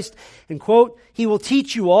of Christ, and quote, "He will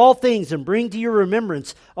teach you all things and bring to your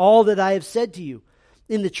remembrance all that I have said to you."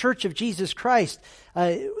 In the church of Jesus Christ,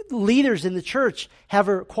 leaders in the church have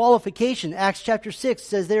a qualification. Acts chapter 6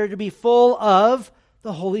 says they are to be full of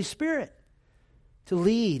the Holy Spirit to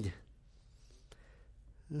lead.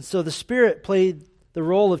 And so the Spirit played the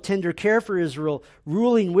role of tender care for Israel,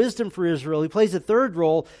 ruling wisdom for Israel. He plays a third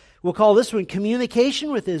role. We'll call this one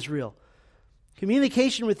communication with Israel.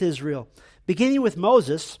 Communication with Israel. Beginning with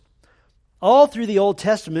Moses, all through the Old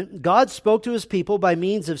Testament, God spoke to his people by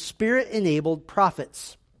means of Spirit-enabled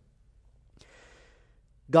prophets.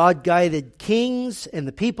 God guided kings and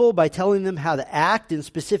the people by telling them how to act in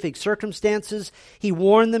specific circumstances. He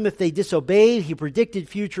warned them if they disobeyed. He predicted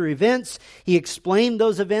future events. He explained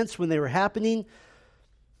those events when they were happening.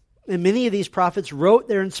 And many of these prophets wrote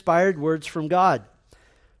their inspired words from God.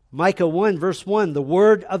 Micah 1 verse 1, the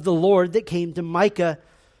word of the Lord that came to Micah.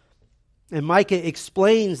 And Micah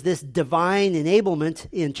explains this divine enablement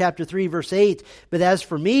in chapter 3 verse 8. But as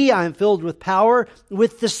for me, I am filled with power,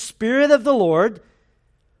 with the Spirit of the Lord,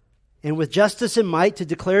 and with justice and might, to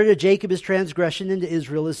declare to Jacob his transgression and to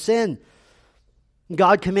Israel his sin.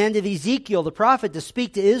 God commanded Ezekiel, the prophet, to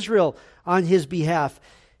speak to Israel on his behalf.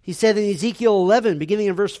 He said in Ezekiel 11, beginning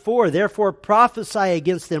in verse 4, "Therefore prophesy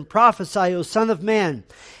against them, prophesy, O son of man.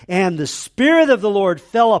 And the Spirit of the Lord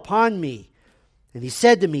fell upon me. And he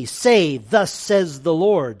said to me, say, thus says the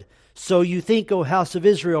Lord, so you think, O house of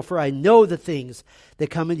Israel, for I know the things that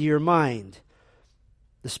come into your mind."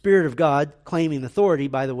 The Spirit of God claiming authority,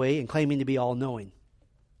 by the way, and claiming to be all-knowing.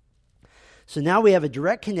 So now we have a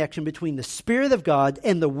direct connection between the Spirit of God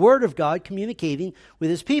and the Word of God communicating with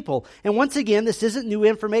His people. And once again, this isn't new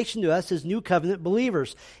information to us as New Covenant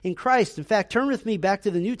believers in Christ. In fact, turn with me back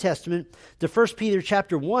to the New Testament, to 1 Peter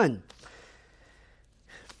chapter 1.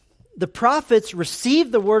 The prophets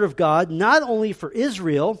received the Word of God not only for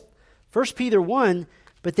Israel, 1 Peter 1,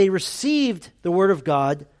 but they received the Word of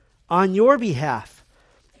God on your behalf.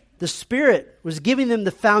 The Spirit was giving them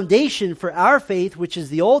the foundation for our faith, which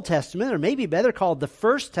is the Old Testament, or maybe better called the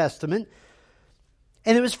First Testament.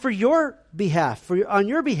 And it was for your behalf, on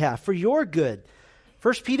your behalf, for your good.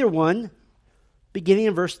 1 Peter 1, beginning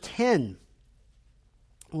in verse 10.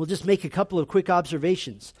 We'll just make a couple of quick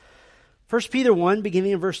observations. 1 Peter 1,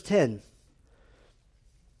 beginning in verse 10.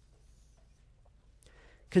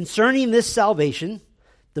 "Concerning this salvation,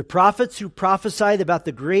 the prophets who prophesied about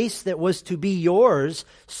the grace that was to be yours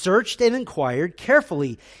searched and inquired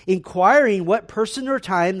carefully, inquiring what person or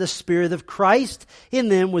time the Spirit of Christ in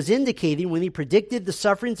them was indicating when He predicted the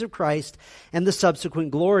sufferings of Christ and the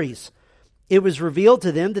subsequent glories. It was revealed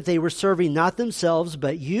to them that they were serving not themselves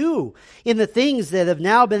but you in the things that have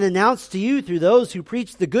now been announced to you through those who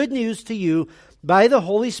preach the good news to you by the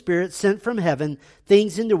Holy Spirit sent from heaven,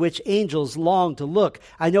 things into which angels long to look."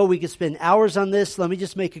 I know we could spend hours on this. Let me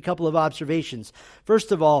just make a couple of observations.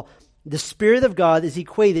 First of all, the Spirit of God is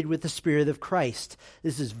equated with the Spirit of Christ.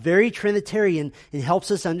 This is very Trinitarian and helps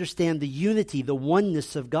us understand the unity, the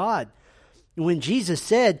oneness of God. When Jesus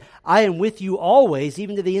said, "I am with you always,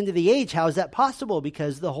 even to the end of the age," how is that possible?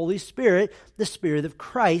 Because the Holy Spirit, the Spirit of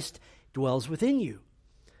Christ, dwells within you.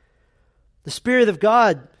 The Spirit of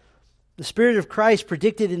God, the Spirit of Christ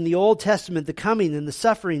predicted in the Old Testament the coming and the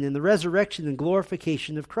suffering and the resurrection and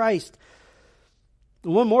glorification of Christ.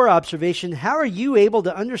 One more observation. How are you able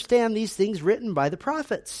to understand these things written by the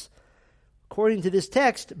prophets? According to this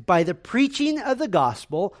text, by the preaching of the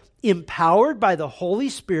gospel, empowered by the Holy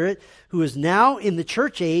Spirit, who is now in the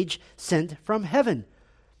church age sent from heaven.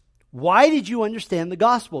 Why did you understand the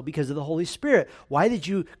gospel? Because of the Holy Spirit. Why did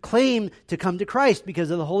you claim to come to Christ?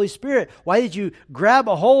 Because of the Holy Spirit. Why did you grab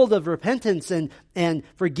a hold of repentance and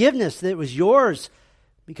forgiveness that was yours?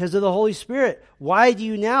 Because of the Holy Spirit. Why do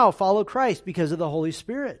you now follow Christ? Because of the Holy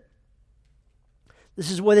Spirit.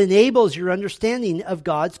 This is what enables your understanding of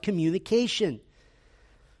God's communication.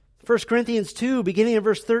 1 Corinthians 2, beginning in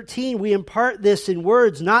verse 13, we impart this in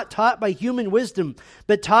words not taught by human wisdom,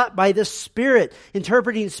 but taught by the Spirit,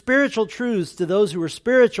 interpreting spiritual truths to those who are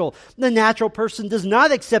spiritual. The natural person does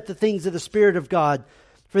not accept the things of the Spirit of God,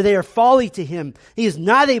 for they are folly to him. He is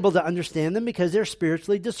not able to understand them because they're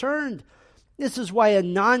spiritually discerned. This is why a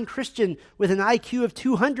non-Christian with an IQ of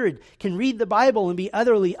 200 can read the Bible and be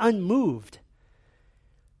utterly unmoved.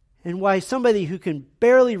 And why somebody who can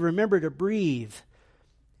barely remember to breathe,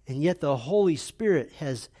 and yet the Holy Spirit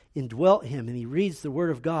has indwelt him, and he reads the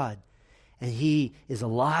Word of God, and he is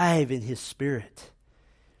alive in his spirit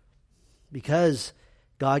because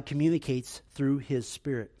God communicates through His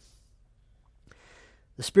Spirit.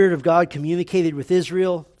 The Spirit of God communicated with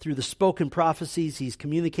Israel through the spoken prophecies. He's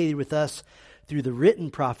communicated with us through the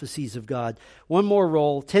written prophecies of God. One more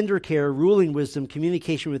role: tender care, ruling wisdom,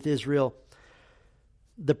 communication with Israel.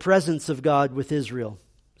 The presence of God with Israel.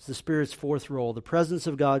 It's the Spirit's fourth role, the presence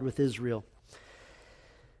of God with Israel.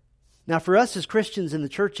 Now, for us as Christians in the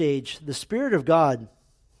church age, the Spirit of God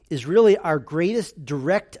is really our greatest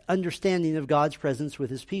direct understanding of God's presence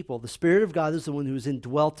with His people. The Spirit of God is the one who has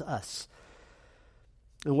indwelt us.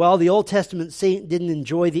 And while the Old Testament saint didn't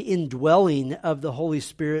enjoy the indwelling of the Holy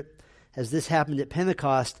Spirit, as this happened at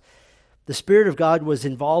Pentecost, the Spirit of God was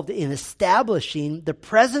involved in establishing the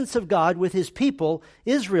presence of God with His people,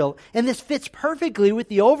 Israel. And this fits perfectly with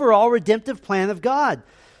the overall redemptive plan of God.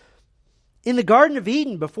 In the Garden of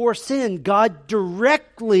Eden, before sin, God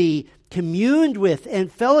directly communed with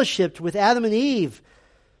and fellowshiped with Adam and Eve.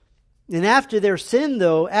 And after their sin,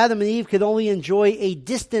 though, Adam and Eve could only enjoy a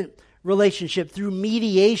distant relationship through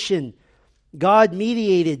mediation. God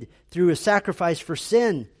mediated through a sacrifice for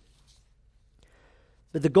sin.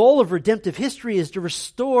 But the goal of redemptive history is to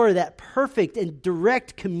restore that perfect and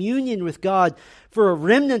direct communion with God for a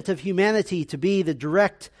remnant of humanity to be the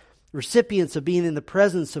direct recipients of being in the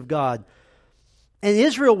presence of God. And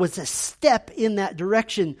Israel was a step in that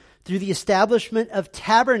direction through the establishment of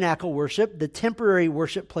tabernacle worship, the temporary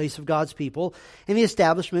worship place of God's people, and the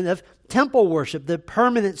establishment of temple worship, the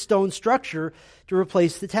permanent stone structure to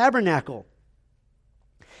replace the tabernacle.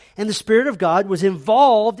 And the Spirit of God was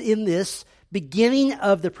involved in this beginning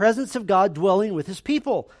of the presence of God dwelling with His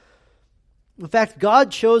people. In fact,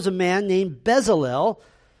 God chose a man named Bezalel,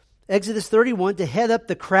 Exodus 31, to head up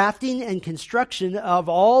the crafting and construction of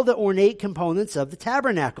all the ornate components of the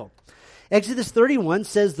tabernacle. Exodus 31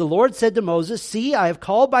 says, "The Lord said to Moses, 'See, I have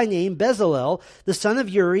called by name Bezalel, the son of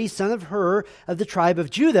Uri, son of Hur, of the tribe of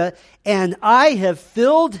Judah, and I have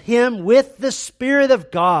filled him with the Spirit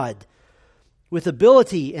of God, with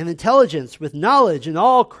ability and intelligence, with knowledge and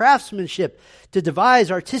all craftsmanship, to devise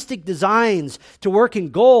artistic designs, to work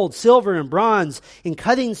in gold, silver, and bronze, in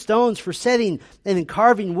cutting stones for setting, and in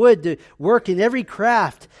carving wood, to work in every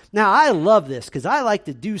craft.'" Now, I love this because I like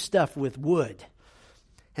to do stuff with wood.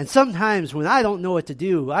 And sometimes when I don't know what to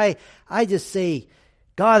do, I just say,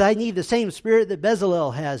 "God, I need the same Spirit that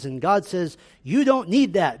Bezalel has." And God says, "You don't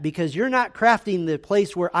need that because you're not crafting the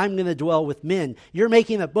place where I'm going to dwell with men. You're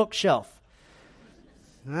making a bookshelf."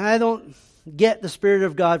 I don't get the Spirit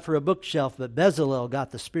of God for a bookshelf, but Bezalel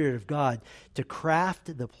got the Spirit of God to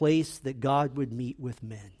craft the place that God would meet with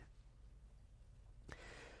men.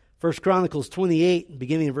 1 Chronicles 28,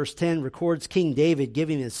 beginning in verse 10, records King David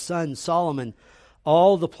giving his son Solomon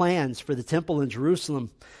all the plans for the temple in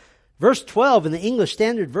Jerusalem. Verse 12 in the English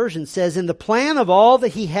Standard Version says, "In the plan of all that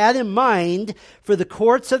he had in mind for the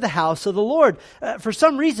courts of the house of the Lord." For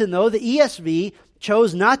some reason, though, the ESV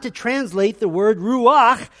chose not to translate the word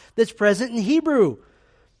ruach that's present in Hebrew.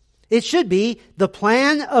 It should be the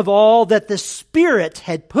plan of all that the Spirit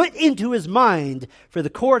had put into his mind for the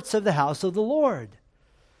courts of the house of the Lord.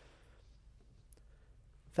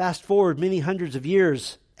 Fast forward many hundreds of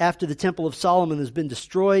years after the Temple of Solomon has been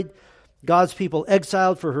destroyed, God's people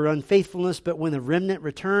exiled for her unfaithfulness, but when the remnant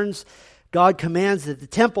returns, God commands that the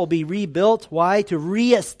temple be rebuilt. Why? To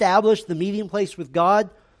reestablish the meeting place with God.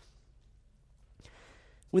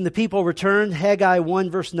 When the people returned, Haggai 1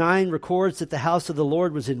 verse 9 records that the house of the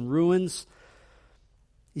Lord was in ruins.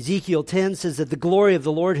 Ezekiel 10 says that the glory of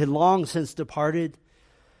the Lord had long since departed.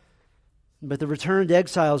 But the returned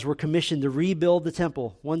exiles were commissioned to rebuild the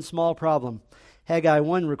temple. One small problem. Haggai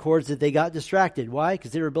 1 records that they got distracted. Why?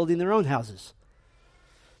 Because they were building their own houses.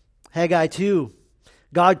 Haggai 2,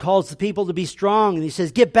 God calls the people to be strong, and He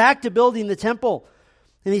says, "Get back to building the temple."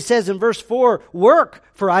 And He says in verse 4, "Work,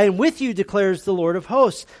 for I am with you, declares the Lord of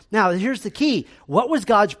hosts." Now, here's the key. What was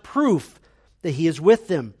God's proof that He is with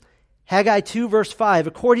them? Haggai 2 verse 5,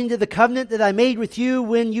 "According to the covenant that I made with you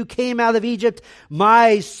when you came out of Egypt,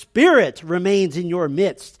 my Spirit remains in your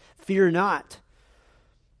midst. Fear not."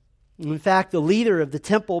 In fact, the leader of the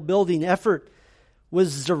temple building effort was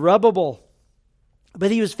Zerubbabel. But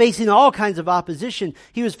he was facing all kinds of opposition.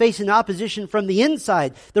 He was facing opposition from the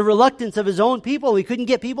inside, the reluctance of his own people. He couldn't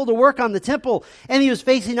get people to work on the temple. And he was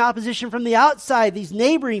facing opposition from the outside, these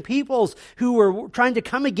neighboring peoples who were trying to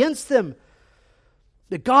come against them.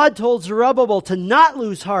 But God told Zerubbabel to not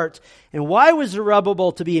lose heart. And why was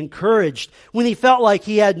Zerubbabel to be encouraged when he felt like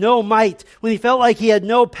he had no might, when he felt like he had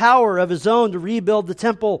no power of his own to rebuild the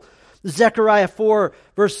temple? Zechariah 4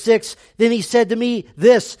 verse 6, "Then he said to me,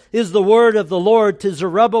 'This is the word of the Lord to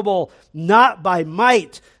Zerubbabel, not by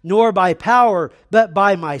might nor by power, but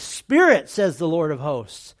by my Spirit, says the Lord of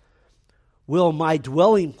hosts.'" will my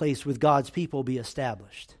dwelling place with God's people be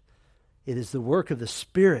established. It is the work of the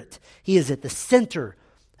Spirit. He is at the center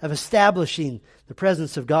of establishing the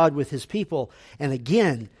presence of God with His people. And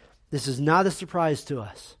again, this is not a surprise to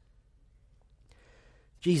us.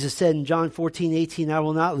 Jesus said in John 14:18, I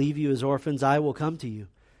will not leave you as orphans, I will come to you.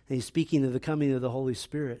 And He's speaking of the coming of the Holy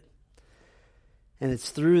Spirit. And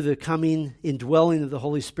it's through the coming, indwelling of the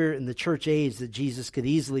Holy Spirit in the church age that Jesus could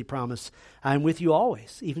easily promise, I am with you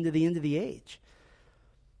always, even to the end of the age.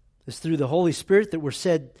 It's through the Holy Spirit that we're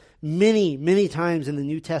said many, many times in the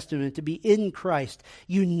New Testament to be in Christ,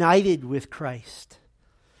 united with Christ.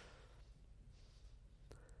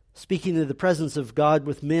 Speaking of the presence of God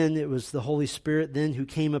with men, it was the Holy Spirit then who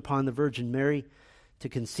came upon the Virgin Mary to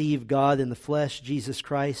conceive God in the flesh, Jesus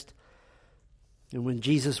Christ. And when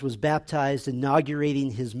Jesus was baptized,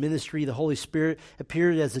 inaugurating His ministry, the Holy Spirit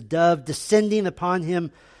appeared as a dove, descending upon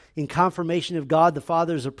Him in confirmation of God the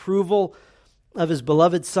Father's approval of His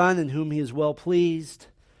beloved Son, in whom He is well pleased.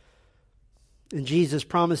 And Jesus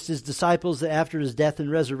promised His disciples that after His death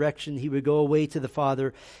and resurrection, He would go away to the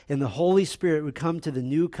Father, and the Holy Spirit would come to the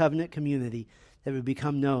new covenant community that would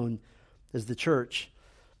become known as the church.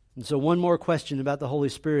 And so one more question about the Holy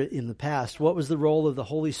Spirit in the past. What was the role of the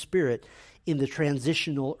Holy Spirit in the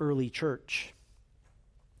transitional early church?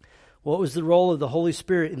 What was the role of the Holy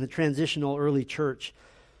Spirit in the transitional early church?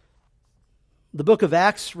 The book of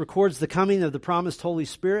Acts records the coming of the promised Holy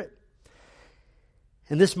Spirit.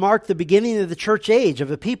 And this marked the beginning of the church age,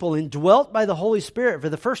 of a people indwelt by the Holy Spirit for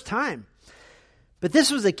the first time. But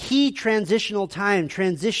this was a key transitional time,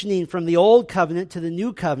 transitioning from the old covenant to the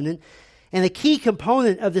new covenant. And a key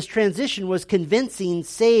component of this transition was convincing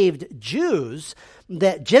saved Jews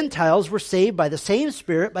that Gentiles were saved by the same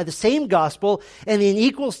Spirit, by the same gospel, and in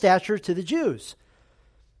equal stature to the Jews.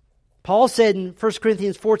 Paul said in 1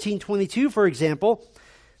 Corinthians 14:22, for example,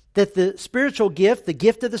 that the spiritual gift, the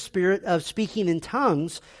gift of the Spirit of speaking in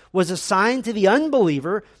tongues, was a sign to the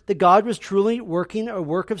unbeliever that God was truly working a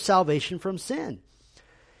work of salvation from sin.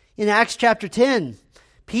 In Acts chapter 10,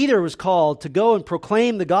 Peter was called to go and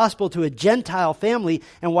proclaim the gospel to a Gentile family,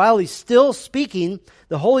 and while he's still speaking,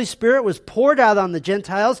 the Holy Spirit was poured out on the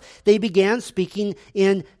Gentiles. They began speaking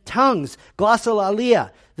in tongues,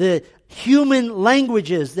 glossolalia, the human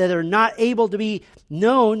languages that are not able to be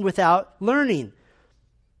known without learning.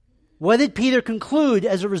 What did Peter conclude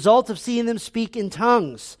as a result of seeing them speak in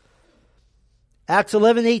tongues? Acts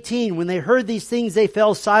 11:18, when they heard these things, they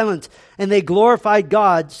fell silent, and they glorified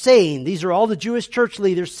God, saying, these are all the Jewish church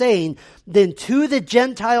leaders saying, then to the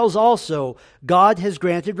Gentiles also God has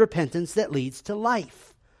granted repentance that leads to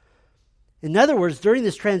life. In other words, during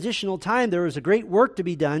this transitional time, there was a great work to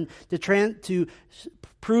be done to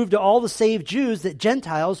prove to all the saved Jews that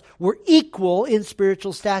Gentiles were equal in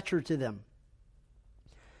spiritual stature to them.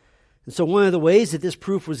 And so one of the ways that this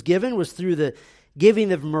proof was given was through the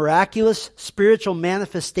giving of miraculous spiritual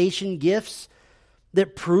manifestation gifts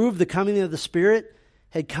that proved the coming of the Spirit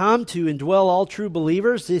had come to indwell all true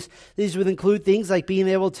believers. These would include things like being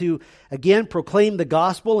able to, again, proclaim the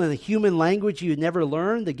gospel in a human language you had never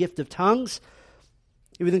learned, the gift of tongues.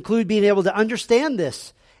 It would include being able to understand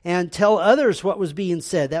this and tell others what was being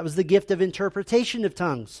said. That was the gift of interpretation of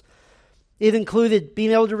tongues. It included being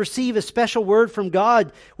able to receive a special word from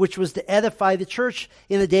God, which was to edify the church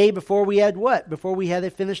in a day before we had what? Before we had a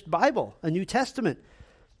finished Bible, a New Testament.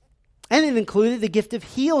 And it included the gift of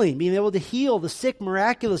healing, being able to heal the sick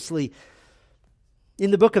miraculously. In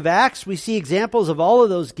the book of Acts, we see examples of all of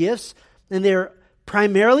those gifts, and they're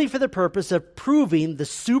primarily for the purpose of proving the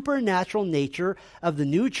supernatural nature of the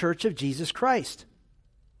new church of Jesus Christ.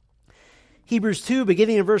 Hebrews 2,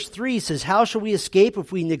 beginning in verse 3, says, how shall we escape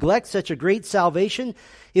if we neglect such a great salvation?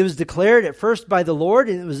 It was declared at first by the Lord,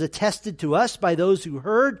 and it was attested to us by those who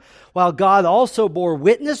heard, while God also bore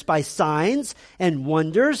witness by signs and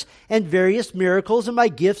wonders and various miracles and by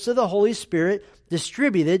gifts of the Holy Spirit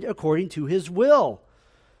distributed according to His will.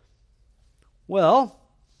 Well,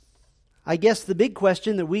 I guess the big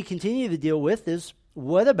question that we continue to deal with is,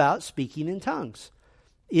 what about speaking in tongues?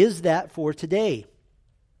 Is that for today?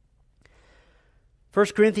 1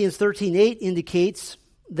 Corinthians 13:8 indicates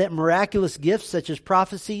that miraculous gifts such as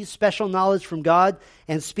prophecy, special knowledge from God,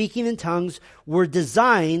 and speaking in tongues were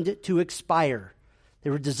designed to expire. They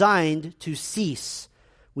were designed to cease.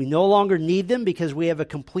 We no longer need them because we have a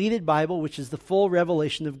completed Bible, which is the full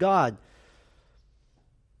revelation of God.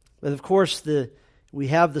 But of course, we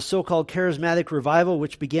have the so-called charismatic revival,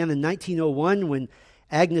 which began in 1901 when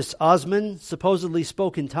Agnes Osman supposedly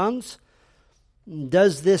spoke in tongues.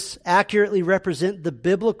 Does this accurately represent the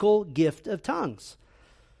biblical gift of tongues?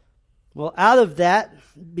 Well, out of that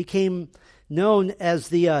became known as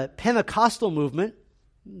the Pentecostal movement,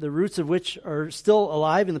 the roots of which are still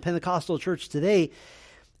alive in the Pentecostal church today.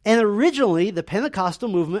 And originally, the Pentecostal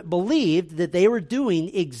movement believed that they were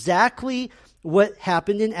doing exactly what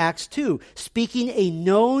happened in Acts 2, speaking a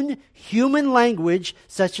known human language,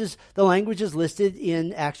 such as the languages listed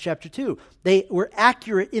in Acts chapter 2. They were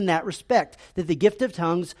accurate in that respect, that the gift of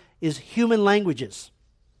tongues is human languages.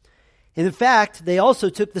 And in fact, they also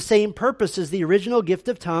took the same purpose as the original gift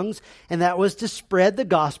of tongues, and that was to spread the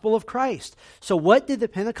gospel of Christ. So what did the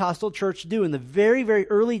Pentecostal church do in the very, very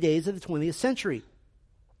early days of the 20th century?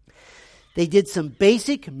 They did some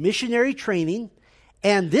basic missionary training.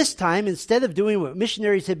 And this time, instead of doing what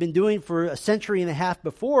missionaries had been doing for a century and a half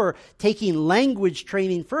before, taking language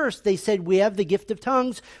training first, they said, we have the gift of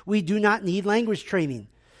tongues. We do not need language training.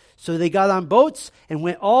 So they got on boats and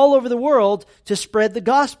went all over the world to spread the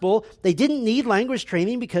gospel. They didn't need language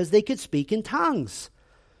training because they could speak in tongues.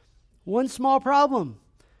 One small problem.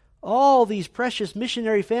 All these precious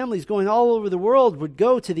missionary families going all over the world would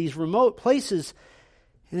go to these remote places,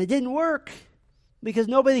 and it didn't work. Because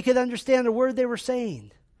nobody could understand a word they were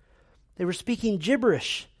saying. They were speaking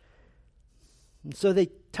gibberish. And so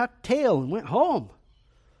they tucked tail and went home.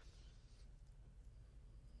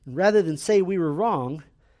 And rather than say we were wrong,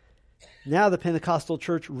 now the Pentecostal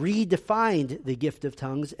church redefined the gift of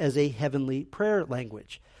tongues as a heavenly prayer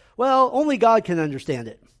language. Well, only God can understand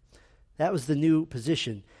it. That was the new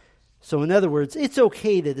position. So in other words, it's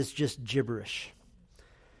okay that it's just gibberish.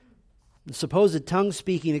 The supposed tongue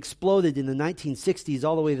speaking exploded in the 1960s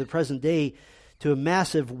all the way to the present day to a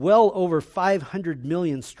massive, well over 500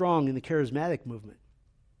 million strong in the charismatic movement.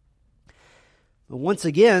 But once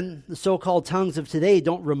again, the so-called tongues of today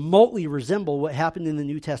don't remotely resemble what happened in the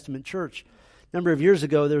New Testament church. A number of years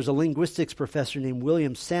ago, there was a linguistics professor named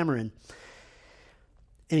William Samarin.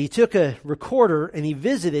 And he took a recorder and he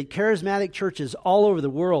visited charismatic churches all over the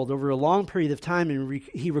world over a long period of time. And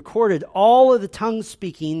he recorded all of the tongue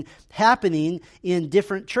speaking happening in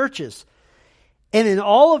different churches. And in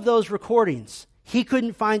all of those recordings, he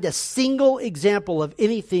couldn't find a single example of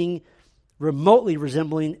anything remotely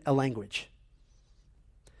resembling a language.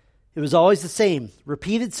 It was always the same.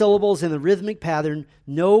 Repeated syllables in a rhythmic pattern,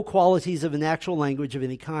 no qualities of an actual language of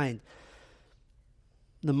any kind.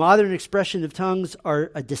 The modern expression of tongues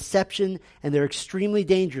are a deception, and they're extremely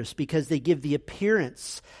dangerous because they give the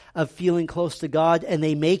appearance of feeling close to God, and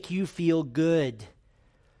they make you feel good.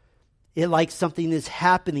 It like something is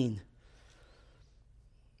happening.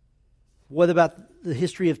 What about the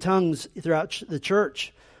history of tongues throughout the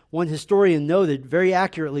church? One historian noted very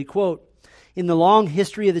accurately, quote, "In the long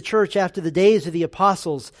history of the church after the days of the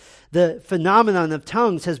apostles, the phenomenon of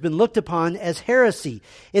tongues has been looked upon as heresy.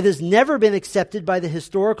 It has never been accepted by the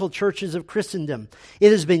historical churches of Christendom.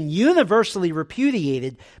 It has been universally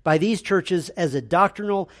repudiated by these churches as a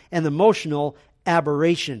doctrinal and emotional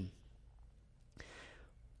aberration."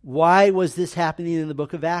 Why was this happening in the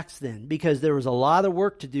book of Acts then? Because there was a lot of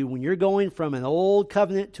work to do. When you're going from an old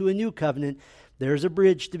covenant to a new covenant, there's a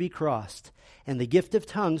bridge to be crossed. And the gift of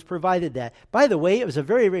tongues provided that. By the way, it was a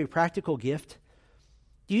very, very practical gift.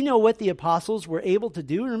 Do you know what the apostles were able to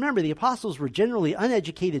do? Remember, the apostles were generally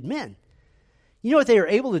uneducated men. You know what they were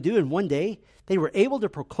able to do in one day? They were able to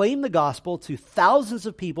proclaim the gospel to thousands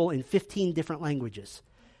of people in 15 different languages.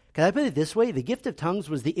 Can I put it this way? The gift of tongues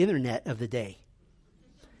was the internet of the day.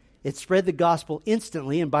 It spread the gospel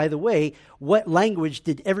instantly. And by the way, what language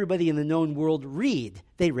did everybody in the known world read?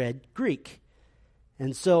 They read Greek.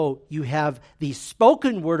 And so you have the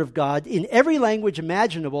spoken word of God in every language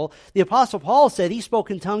imaginable. The Apostle Paul said he spoke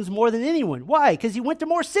in tongues more than anyone. Why? Because he went to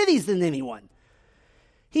more cities than anyone.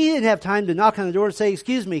 He didn't have time to knock on the door and say,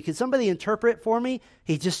 "Excuse me, can somebody interpret for me?"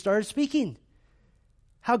 He just started speaking.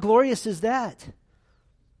 How glorious is that?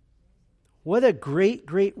 What a great,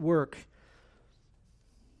 great work.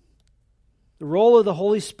 The role of the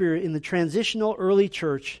Holy Spirit in the transitional early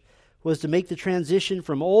church was to make the transition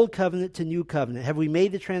from old covenant to new covenant. Have we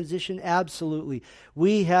made the transition? Absolutely.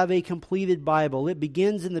 We have a completed Bible. It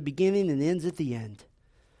begins in the beginning and ends at the end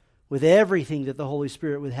with everything that the Holy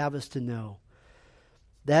Spirit would have us to know.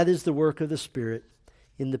 That is the work of the Spirit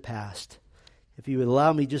in the past. If you would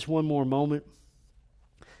allow me just one more moment,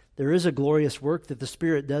 there is a glorious work that the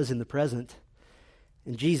Spirit does in the present.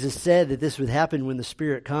 And Jesus said that this would happen when the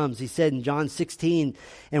Spirit comes. He said in John 16,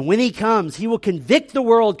 "And when He comes, He will convict the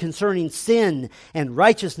world concerning sin and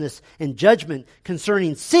righteousness and judgment,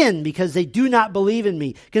 concerning sin because they do not believe in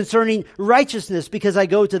me, concerning righteousness because I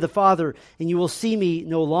go to the Father and you will see me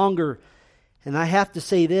no longer." And I have to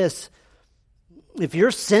say this, if you're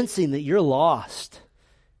sensing that you're lost,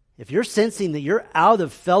 if you're sensing that you're out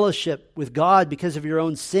of fellowship with God because of your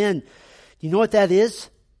own sin, You know what that is?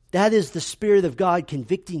 That is the Spirit of God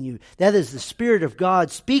convicting you. That is the Spirit of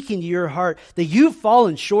God speaking to your heart that you've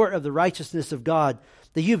fallen short of the righteousness of God,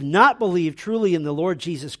 that you've not believed truly in the Lord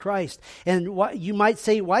Jesus Christ. And you might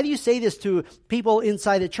say, why do you say this to people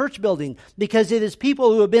inside a church building? Because it is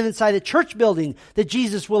people who have been inside a church building that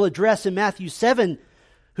Jesus will address in Matthew 7,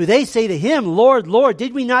 who they say to him, Lord, Lord,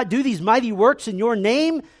 did we not do these mighty works in your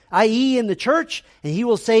name, i.e. in the church? And he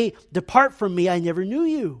will say, depart from me, I never knew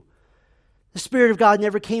you. The Spirit of God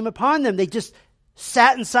never came upon them. They just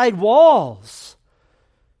sat inside walls.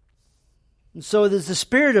 And so it is the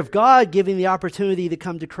Spirit of God giving the opportunity to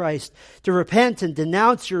come to Christ, to repent and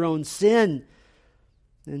denounce your own sin,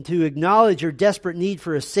 and to acknowledge your desperate need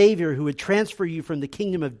for a Savior who would transfer you from the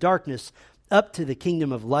kingdom of darkness up to the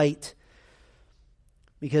kingdom of light.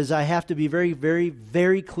 Because I have to be very, very,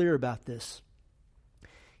 very clear about this.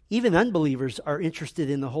 Even unbelievers are interested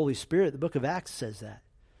in the Holy Spirit. The book of Acts says that.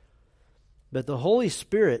 But the Holy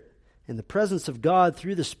Spirit and the presence of God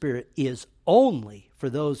through the Spirit is only for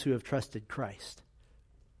those who have trusted Christ.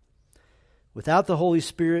 Without the Holy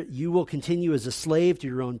Spirit, you will continue as a slave to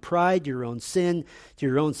your own pride, your own sin, to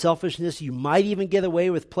your own selfishness. You might even get away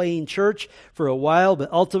with playing church for a while,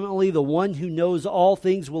 but ultimately the one who knows all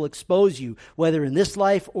things will expose you, whether in this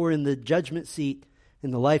life or in the judgment seat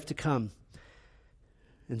in the life to come.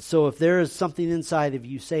 And so if there is something inside of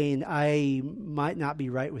you saying, I might not be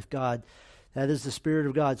right with God, that is the Spirit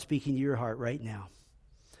of God speaking to your heart right now.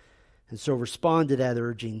 And so respond to that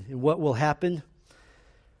urging. And what will happen?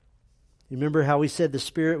 Remember how we said the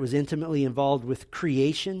Spirit was intimately involved with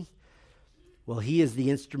creation? Well, He is the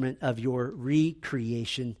instrument of your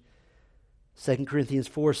recreation. 2 Corinthians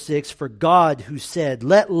 4:6, for God who said,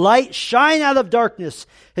 let light shine out of darkness,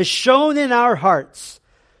 has shone in our hearts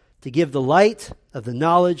to give the light of the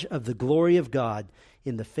knowledge of the glory of God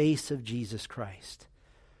in the face of Jesus Christ.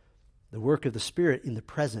 The work of the Spirit in the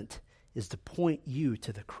present is to point you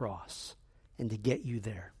to the cross and to get you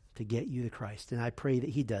there, to get you to Christ. And I pray that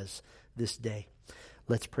He does this day.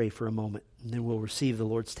 Let's pray for a moment, and then we'll receive the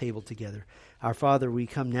Lord's table together. Our Father, we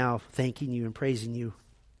come now thanking you and praising you,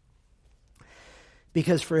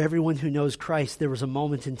 because for everyone who knows Christ, there was a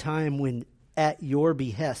moment in time when at your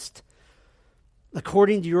behest,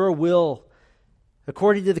 according to your will,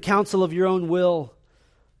 according to the counsel of your own will,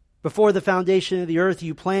 before the foundation of the earth,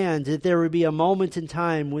 you planned that there would be a moment in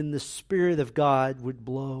time when the Spirit of God would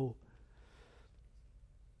blow.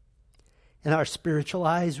 And our spiritual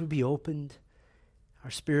eyes would be opened,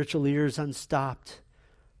 our spiritual ears unstopped,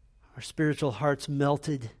 our spiritual hearts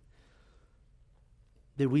melted,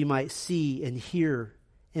 that we might see and hear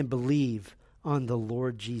and believe on the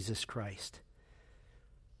Lord Jesus Christ.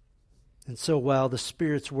 And so while the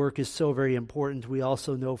Spirit's work is so very important, we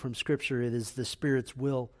also know from Scripture it is the Spirit's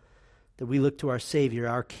will that we look to our Savior,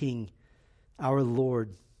 our King, our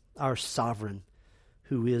Lord, our Sovereign,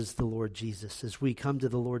 who is the Lord Jesus. As we come to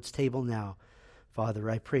the Lord's table now, Father,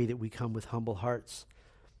 I pray that we come with humble hearts,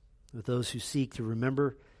 with those who seek to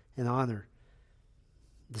remember and honor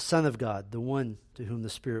the Son of God, the one to whom the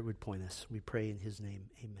Spirit would point us. We pray in His name.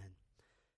 Amen.